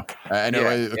honestly I don't know. I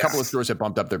know a couple of stores have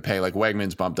bumped up their pay. Like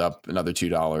Wegmans bumped up another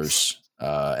 $2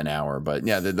 an hour. But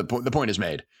yeah, the point is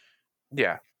made.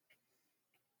 Yeah.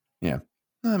 Yeah.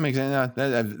 That makes sense.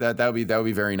 That would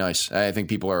be very nice. I think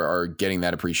people are getting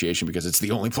that appreciation because it's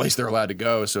the only place they're allowed to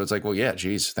go. So it's like, well, yeah,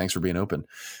 geez, thanks for being open.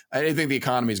 I think the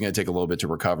economy is going to take a little bit to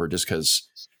recover, just because,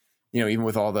 you know, even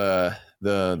with all the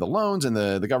loans and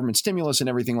the government stimulus and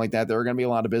everything like that, there are going to be a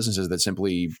lot of businesses that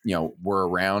simply, you know, were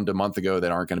around a month ago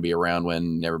that aren't going to be around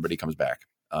when everybody comes back.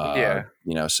 You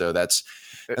know, so that's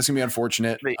going to be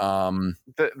unfortunate.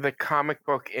 The comic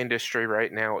book industry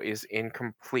right now is in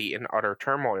complete and utter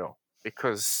turmoil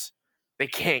because they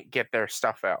can't get their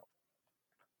stuff out.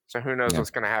 So who knows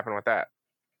what's going to happen with that?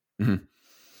 Mm-hmm.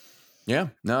 Yeah,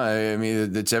 no, I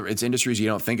mean, it's industries you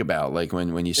don't think about. Like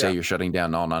when you say you're shutting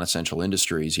down all non-essential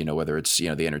industries, you know, whether it's, you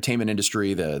know, the entertainment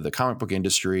industry, the comic book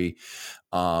industry,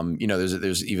 you know,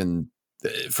 there's even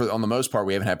on the most part,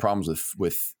 we haven't had problems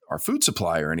with our food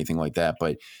supply or anything like that.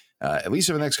 But at least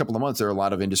over the next couple of months, there are a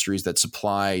lot of industries that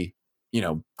supply, you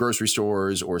know, grocery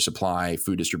stores or supply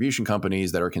food distribution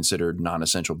companies that are considered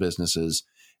non-essential businesses,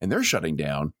 and they're shutting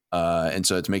down. And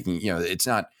so it's making, you know, it's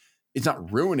not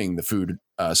ruining the food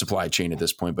supply chain at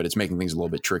this point, but it's making things a little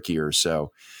bit trickier.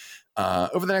 So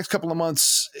over the next couple of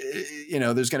months, you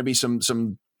know, there's going to be some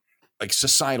like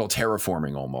societal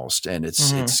terraforming almost. And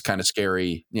it's kind of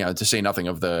scary, you know, to say nothing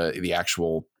of the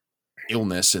actual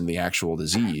illness and the actual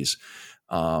disease.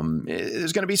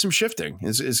 There's going to be some shifting.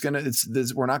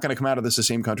 We're not going to come out of this the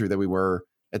same country that we were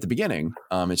at the beginning.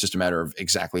 It's just a matter of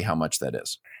exactly how much that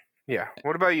is. Yeah.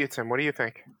 What about you, Tim? What do you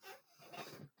think?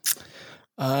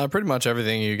 Pretty much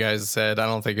everything you guys said. I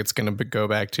don't think it's going to go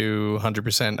back to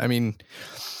 100%. I mean,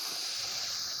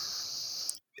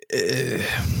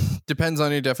 depends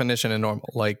on your definition of normal.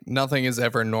 Like, nothing is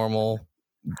ever normal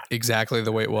exactly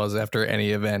the way it was after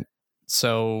any event.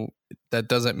 So that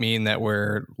doesn't mean that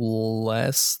we're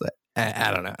less.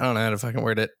 I don't know. I don't know how to fucking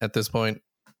word it at this point.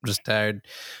 I'm just tired.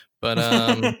 But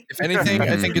if anything,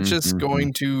 I think it's just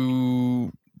going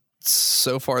to.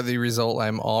 So far, the result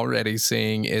I'm already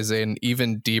seeing is an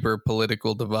even deeper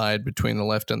political divide between the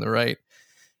left and the right,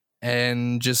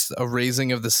 and just a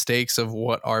raising of the stakes of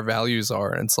what our values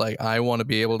are. And it's like, I want to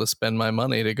be able to spend my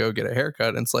money to go get a haircut.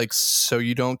 And it's like, so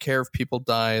you don't care if people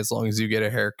die as long as you get a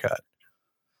haircut.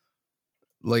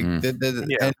 Like, and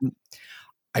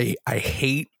I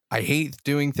hate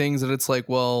doing things that it's like,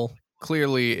 well,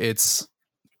 clearly it's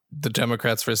the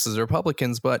Democrats versus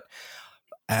Republicans, but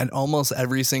at almost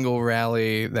every single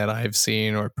rally that I've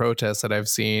seen or protest that I've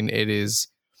seen, it is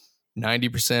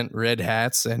 90% red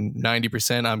hats and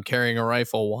 90% I'm carrying a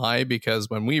rifle. Why? Because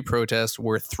when we protest,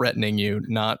 we're threatening you,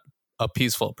 not a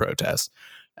peaceful protest.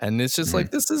 And it's just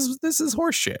like, this is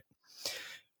horseshit.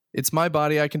 It's my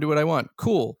body. I can do what I want.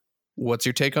 Cool. What's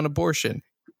your take on abortion?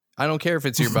 I don't care if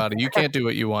it's your body. You can't do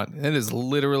what you want. It is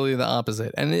literally the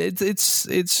opposite. And it's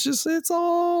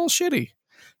all shitty.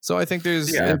 So I think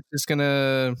it's just going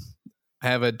to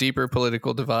have a deeper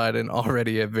political divide in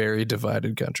already a very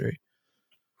divided country.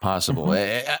 Possible.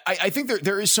 I think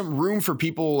there is some room for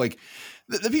people like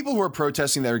the people who are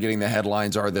protesting that are getting the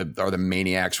headlines are the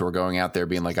maniacs who are going out there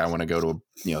being like, I want to go to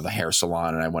the hair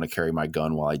salon and I want to carry my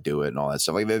gun while I do it and all that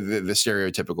stuff. Like the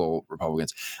stereotypical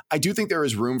Republicans. I do think there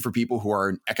is room for people who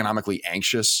are economically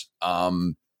anxious.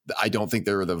 I don't think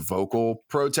they're the vocal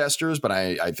protesters, but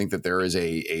I think that there is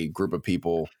a group of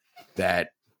people that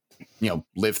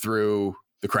lived through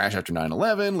the crash after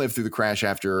 9/11, lived through the crash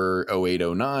after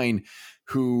 08-09,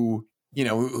 who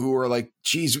are like,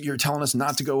 geez, you're telling us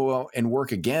not to go and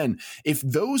work again. If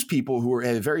those people who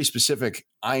are very specific,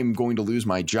 I'm going to lose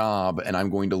my job and I'm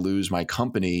going to lose my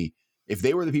company, if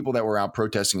they were the people that were out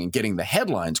protesting and getting the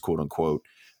headlines, quote unquote,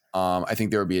 I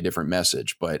think there would be a different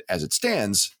message. But as it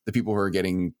stands, the people who are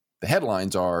getting the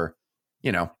headlines are,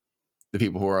 the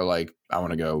people who are like, I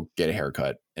want to go get a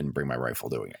haircut and bring my rifle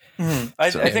doing it. I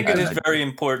think it is very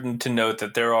important to note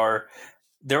that there are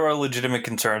legitimate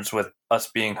concerns with us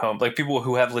being home. Like people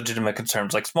who have legitimate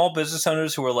concerns, like small business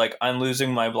owners who are like, I'm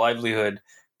losing my livelihood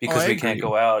because we can't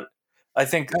go out. I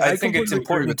think it's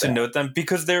important to note them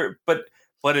because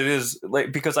but it is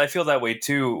like, because I feel that way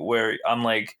too, where I'm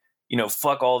like,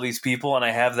 fuck all these people. And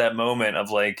I have that moment of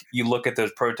like, you look at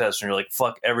those protests and you're like,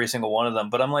 fuck every single one of them.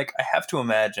 But I'm like, I have to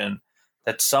imagine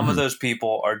that some of those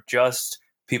people are just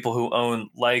people who own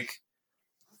like,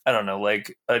 I don't know,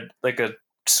 like a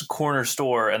corner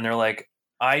store, and they're like,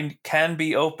 I can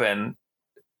be open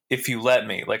if you let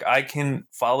me. Like I can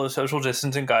follow social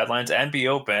distancing guidelines and be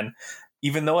open,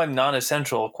 even though I'm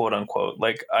non-essential, quote unquote.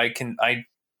 Like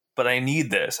but I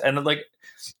need this, and like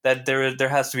that there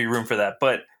has to be room for that.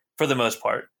 But for the most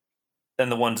part, then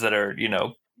the ones that are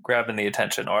grabbing the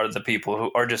attention are the people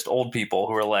who are just old people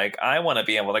who are like, I want to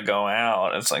be able to go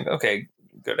out. It's like, okay,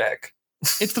 go to heck.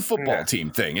 It's the football team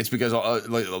thing. It's because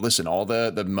listen, all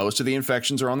the most of the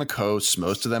infections are on the coasts.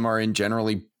 Most of them are in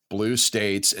generally blue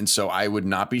states. And so I would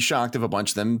not be shocked if a bunch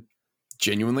of them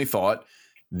genuinely thought,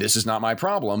 this is not my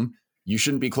problem. You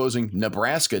shouldn't be closing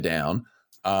Nebraska down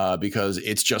because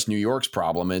it's just New York's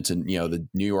problem. It's the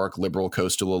New York liberal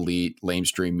coastal elite,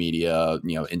 lamestream media,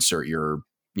 insert your,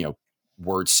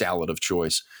 word salad of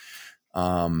choice.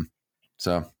 So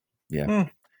yeah.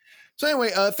 So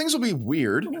anyway, things will be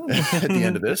weird at the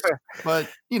end of this, but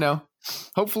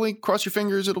hopefully, cross your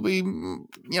fingers. It'll be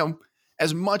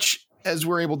as much as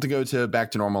we're able to go back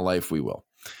to normal life, we will.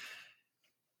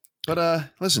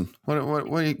 But listen,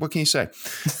 what can you say?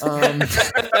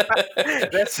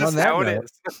 That's just how it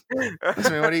is.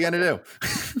 Listen, what are you gonna do?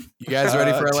 You guys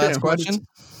ready for our last question?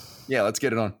 Yeah, let's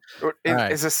get it on.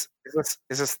 Is this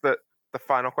the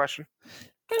final question?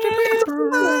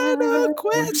 Final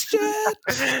question.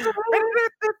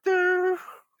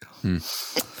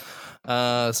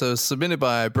 So submitted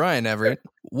by Brian Everett.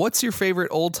 What's your favorite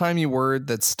old-timey word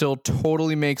that still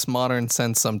totally makes modern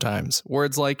sense sometimes?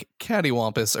 Words like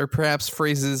cattywampus, or perhaps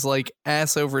phrases like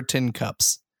ass over tin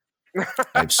cups.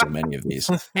 I have so many of these.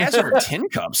 Ass over tin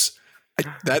cups?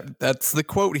 That's the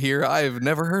quote here. I've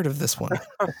never heard of this one.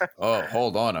 Oh,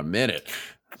 hold on a minute.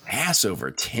 Ass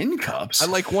over tin cups? I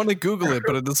want to Google it,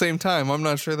 but at the same time, I'm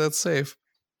not sure that's safe.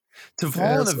 To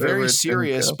fall in a very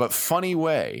serious but funny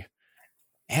way.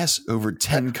 Ass over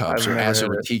 10 cups or ass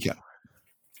over teacup.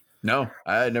 No,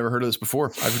 I had never heard of this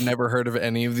before. I've never heard of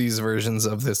any of these versions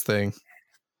of this thing.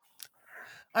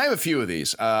 I have a few of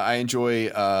these. I enjoy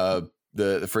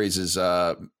the phrases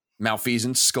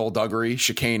malfeasance, skullduggery,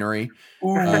 chicanery.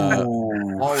 All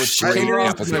with chicanery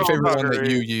is my favorite one that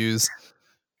you use.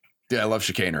 Yeah, I love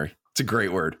chicanery. It's a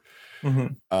great word.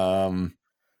 Mm-hmm.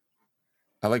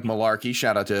 I like malarkey.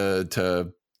 Shout out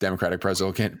to Democratic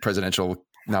presidential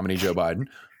nominee Joe Biden.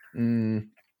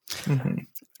 Mm-hmm.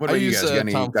 What about you guys? Got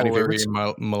any favorites?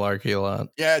 Malarkey a lot.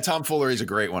 Yeah, tomfoolery is a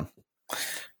great one.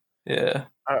 Yeah.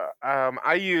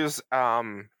 I use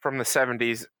from the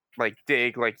 70s, like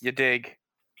dig, like you dig.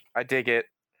 I dig it.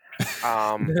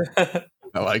 I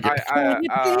like it.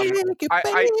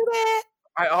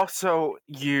 I also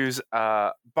use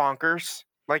bonkers.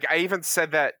 Like, I even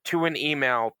said that to an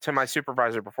email to my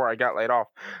supervisor before I got laid off.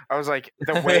 I was like,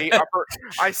 the way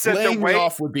laying me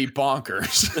off would be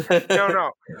bonkers.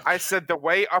 No. I said the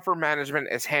way upper management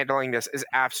is handling this is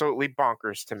absolutely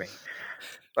bonkers to me.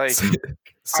 Like,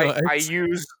 I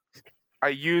use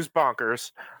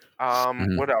bonkers.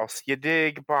 What else? You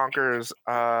dig bonkers.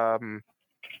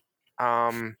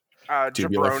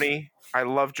 Jabroni. I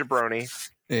love jabroni.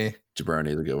 Jabroni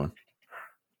is a good one.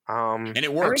 And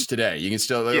it works today. You can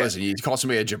still listen. You call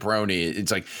somebody a jabroni.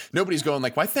 It's like nobody's going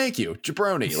like, "Why? Thank you,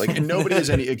 jabroni." Like, and nobody is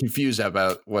any confused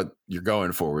about what you're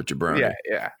going for with jabroni.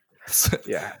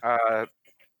 Yeah.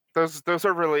 Those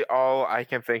are really all I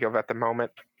can think of at the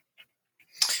moment.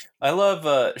 I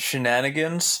love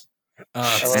shenanigans.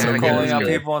 I love calling out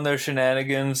people on their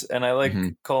shenanigans, and I like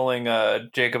calling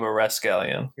Jacob a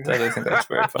rascallion. I think that's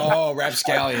very fun. Oh,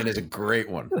 rapscallion is a great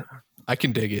one. I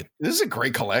can dig it. This is a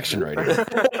great collection right here.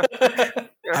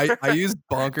 I used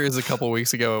bonkers a couple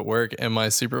weeks ago at work, and my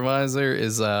supervisor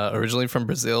is originally from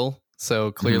Brazil,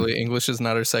 so clearly English is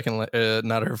not her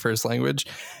not her first language.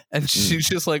 And she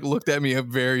just like looked at me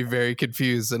very, very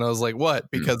confused, and I was like,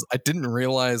 "What?" Because I didn't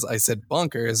realize I said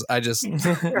bonkers. I just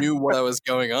knew what I was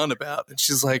going on about, and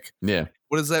she's like, "Yeah,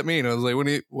 what does that mean?" I was like,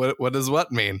 "What does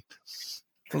what mean?"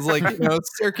 I was like,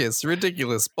 circus,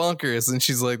 ridiculous, bonkers. And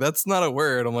she's like, that's not a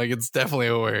word. I'm like, it's definitely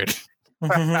a word.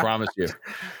 Promise you.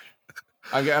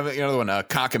 I got another one,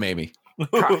 cockamamie.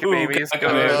 Cockamamie is good.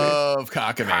 I love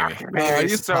cockamamie. I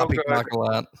used to poppycock a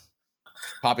lot.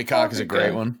 Poppycock is a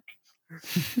great one.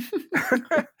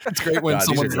 It's great when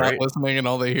someone's not listening and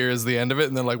all they hear is the end of it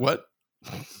and they're like, what?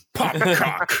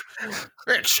 Poppycock.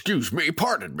 Excuse me,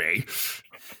 pardon me.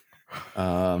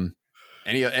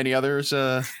 Any others?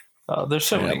 There's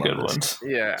so many good ones.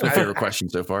 Yeah. What's your favorite question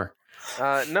so far?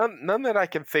 None that I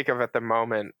can think of at the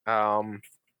moment.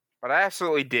 But I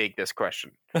absolutely dig this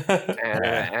question,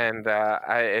 and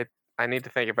I need to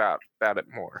think about it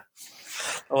more.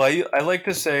 Oh, I like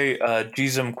to say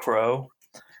Jeezum Crow.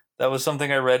 That was something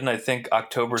I read in I think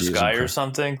October Sky or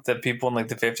something, that people in like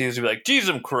the 50s would be like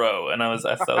Jeezum Crow, and I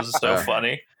thought that was so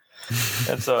funny.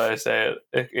 And so I say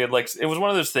it. It was one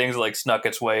of those things that like snuck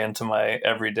its way into my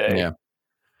everyday. Yeah.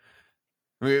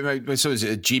 So is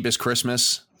it Jeebus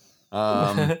Christmas?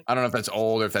 I don't know if that's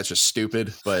old or if that's just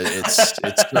stupid, but it's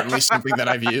certainly something that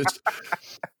I've used.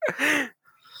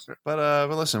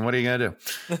 But listen, what are you gonna do?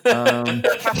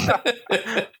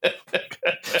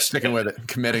 Sticking with it,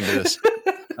 committing to this.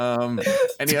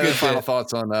 Any other final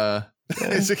thoughts on?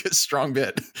 It's a strong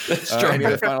bit. Any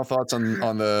other final thoughts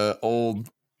on the old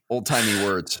timey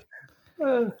words?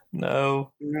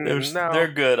 No,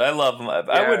 they're good. I love them.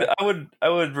 I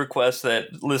would request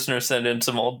that listeners send in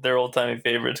their old timey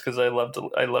favorites because I love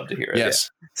to hear it.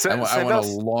 Yes, I want a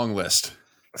long list.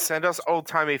 Send us old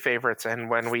timey favorites,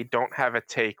 and when we don't have a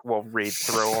take, we'll read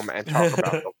through them and talk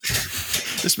about them.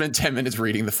 Just spent 10 minutes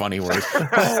reading the funny word.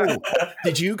 Oh,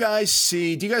 did you guys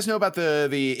see? Do you guys know about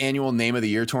the annual Name of the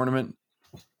Year tournament?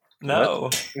 No.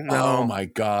 Oh my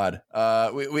God.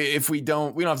 If we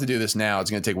don't have to do this now. It's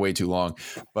going to take way too long.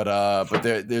 But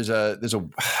there's a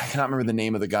I cannot remember the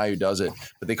name of the guy who does it,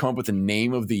 but they come up with a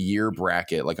Name of the Year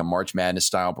bracket, like a March Madness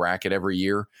style bracket every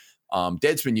year.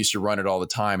 Deadspin used to run it all the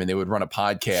time, and they would run a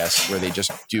podcast where they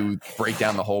just break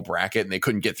down the whole bracket, and they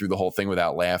couldn't get through the whole thing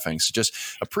without laughing. So just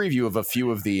a preview of a few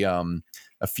of the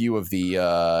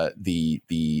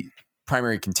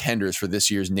primary contenders for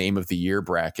this year's Name of the Year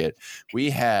bracket. We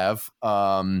have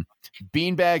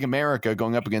Beanbag America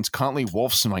going up against Contley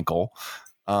Wolfsminkle.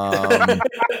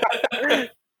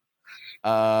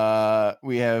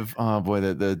 We have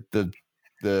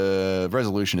the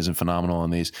resolution isn't phenomenal on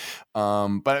these,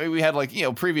 but we had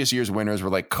previous year's winners were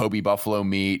like Kobe Buffalo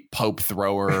Meat, Pope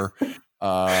Thrower.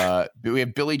 We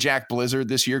have Billy Jack Blizzard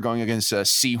this year going against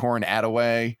Seahorn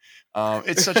Attaway.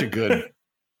 It's such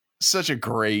a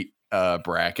great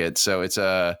bracket. So it's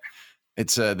the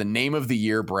Name of the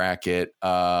Year bracket.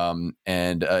 And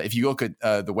if you look at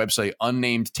the website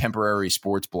Unnamed Temporary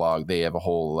Sports Blog, they have a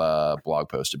whole blog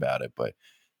post about it. But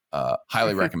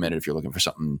highly recommend it if you're looking for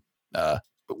something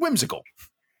whimsical.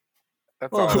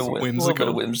 That's awesome. A little bit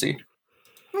of whimsy.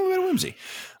 A little bit of whimsy.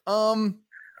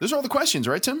 Those are all the questions,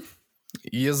 right, Tim?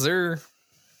 Yes, sir.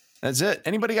 That's it.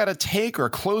 Anybody got a take or a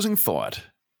closing thought?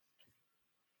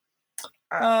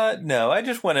 No, I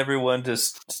just want everyone to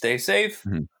stay safe,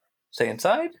 stay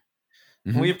inside.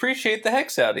 We appreciate the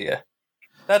hex out of you.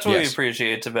 That's what we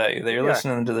appreciate about you, that you're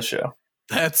listening to the show.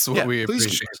 That's what we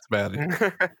appreciate about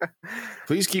it.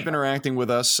 Please keep interacting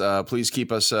with us. Please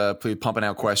keep us please pumping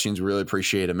out questions. We really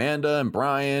appreciate Amanda and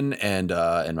Brian and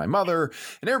my mother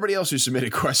and everybody else who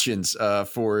submitted questions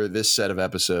for this set of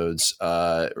episodes.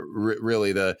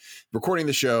 Really, the recording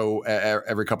the show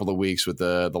every couple of weeks with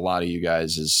the lot of you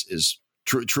guys is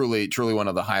truly one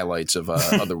of the highlights of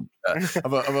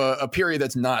a period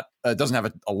that's not doesn't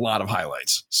have a lot of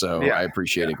highlights. So I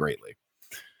appreciate it greatly.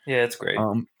 Yeah, it's great.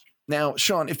 Now,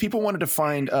 Sean, if people wanted to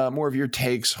find more of your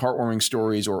takes, heartwarming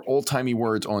stories, or old-timey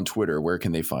words on Twitter, where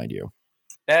can they find you?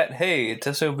 At Hey, it's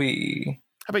SOB.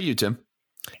 How about you, Tim?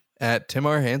 At Tim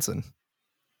R. Hansen.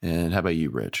 And how about you,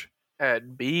 Rich?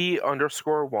 At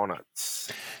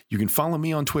B_walnuts. You can follow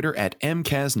me on Twitter at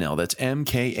MKasznel. That's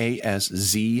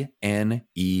MKASZNEL.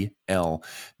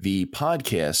 The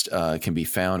podcast can be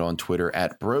found on Twitter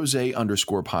at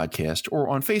Brose_podcast or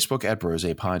on Facebook at Brose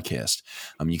Podcast.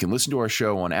 You can listen to our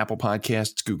show on Apple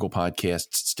Podcasts, Google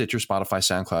Podcasts, Stitcher, Spotify,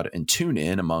 SoundCloud, and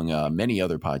TuneIn, among many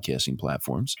other podcasting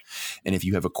platforms. And if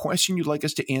you have a question you'd like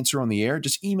us to answer on the air,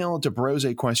 just email it to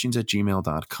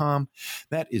brosequestions@gmail.com.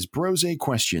 That is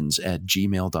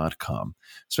brosequestions@gmail.com.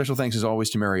 Special thanks as always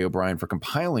to Mary O'Brien for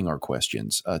compiling our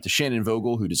questions, to Shannon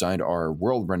Vogel, who designed our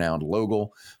world-renowned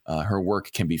logo. Her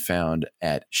work can be found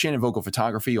at Shannon Vogel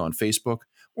Photography on Facebook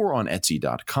or on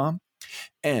Etsy.com.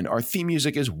 And our theme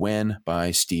music is When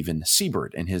by Steven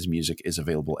Siebert, and his music is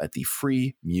available at the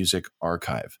Free Music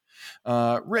Archive.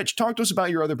 Rich, talk to us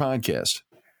about your other podcast.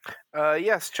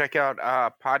 Yes, check out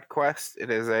PodQuest.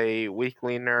 It is a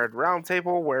weekly nerd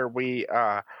roundtable where we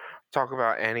talk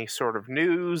about any sort of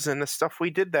news and the stuff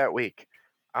we did that week.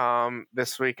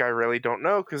 This week I really don't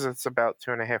know because it's about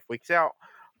 2.5 weeks out.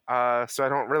 So I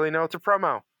don't really know what to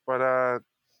promo. But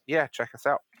yeah, check us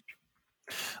out.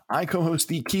 I co-host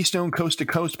the Keystone Coast to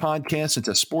Coast podcast. It's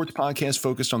a sports podcast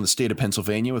focused on the state of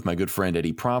Pennsylvania with my good friend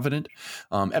Eddie Provident.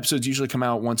 Episodes usually come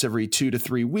out once every 2 to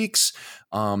 3 weeks.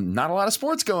 Not a lot of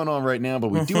sports going on right now, but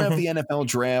we do have the NFL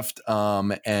draft,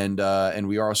 and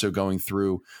we are also going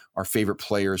through our favorite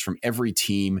players from every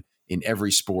team in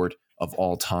every sport of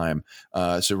all time.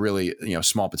 So really,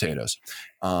 small potatoes.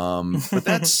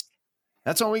 But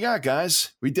that's all we got,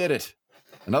 guys. We did it.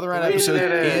 Another episode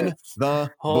in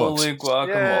the Holy books.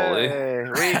 guacamole. Yay,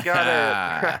 we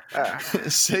got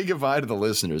it. Say goodbye to the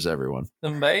listeners, everyone.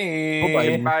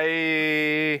 Bye.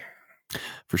 Bye.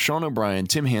 For Sean O'Brien,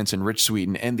 Tim Hansen, Rich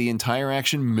Sweeten, and the entire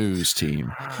Action Moose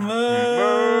team.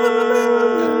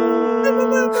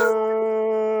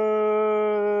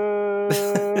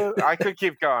 I could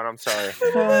keep going. I'm sorry.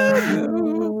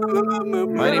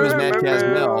 My name is Matt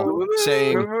Kasznel,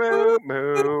 saying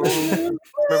moo.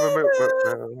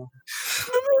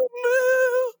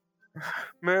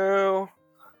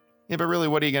 yeah, but really,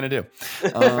 what are you going to do?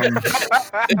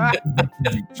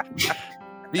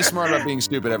 Be smart about being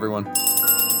stupid, everyone.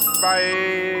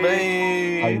 Bye.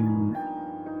 Bye. Bye.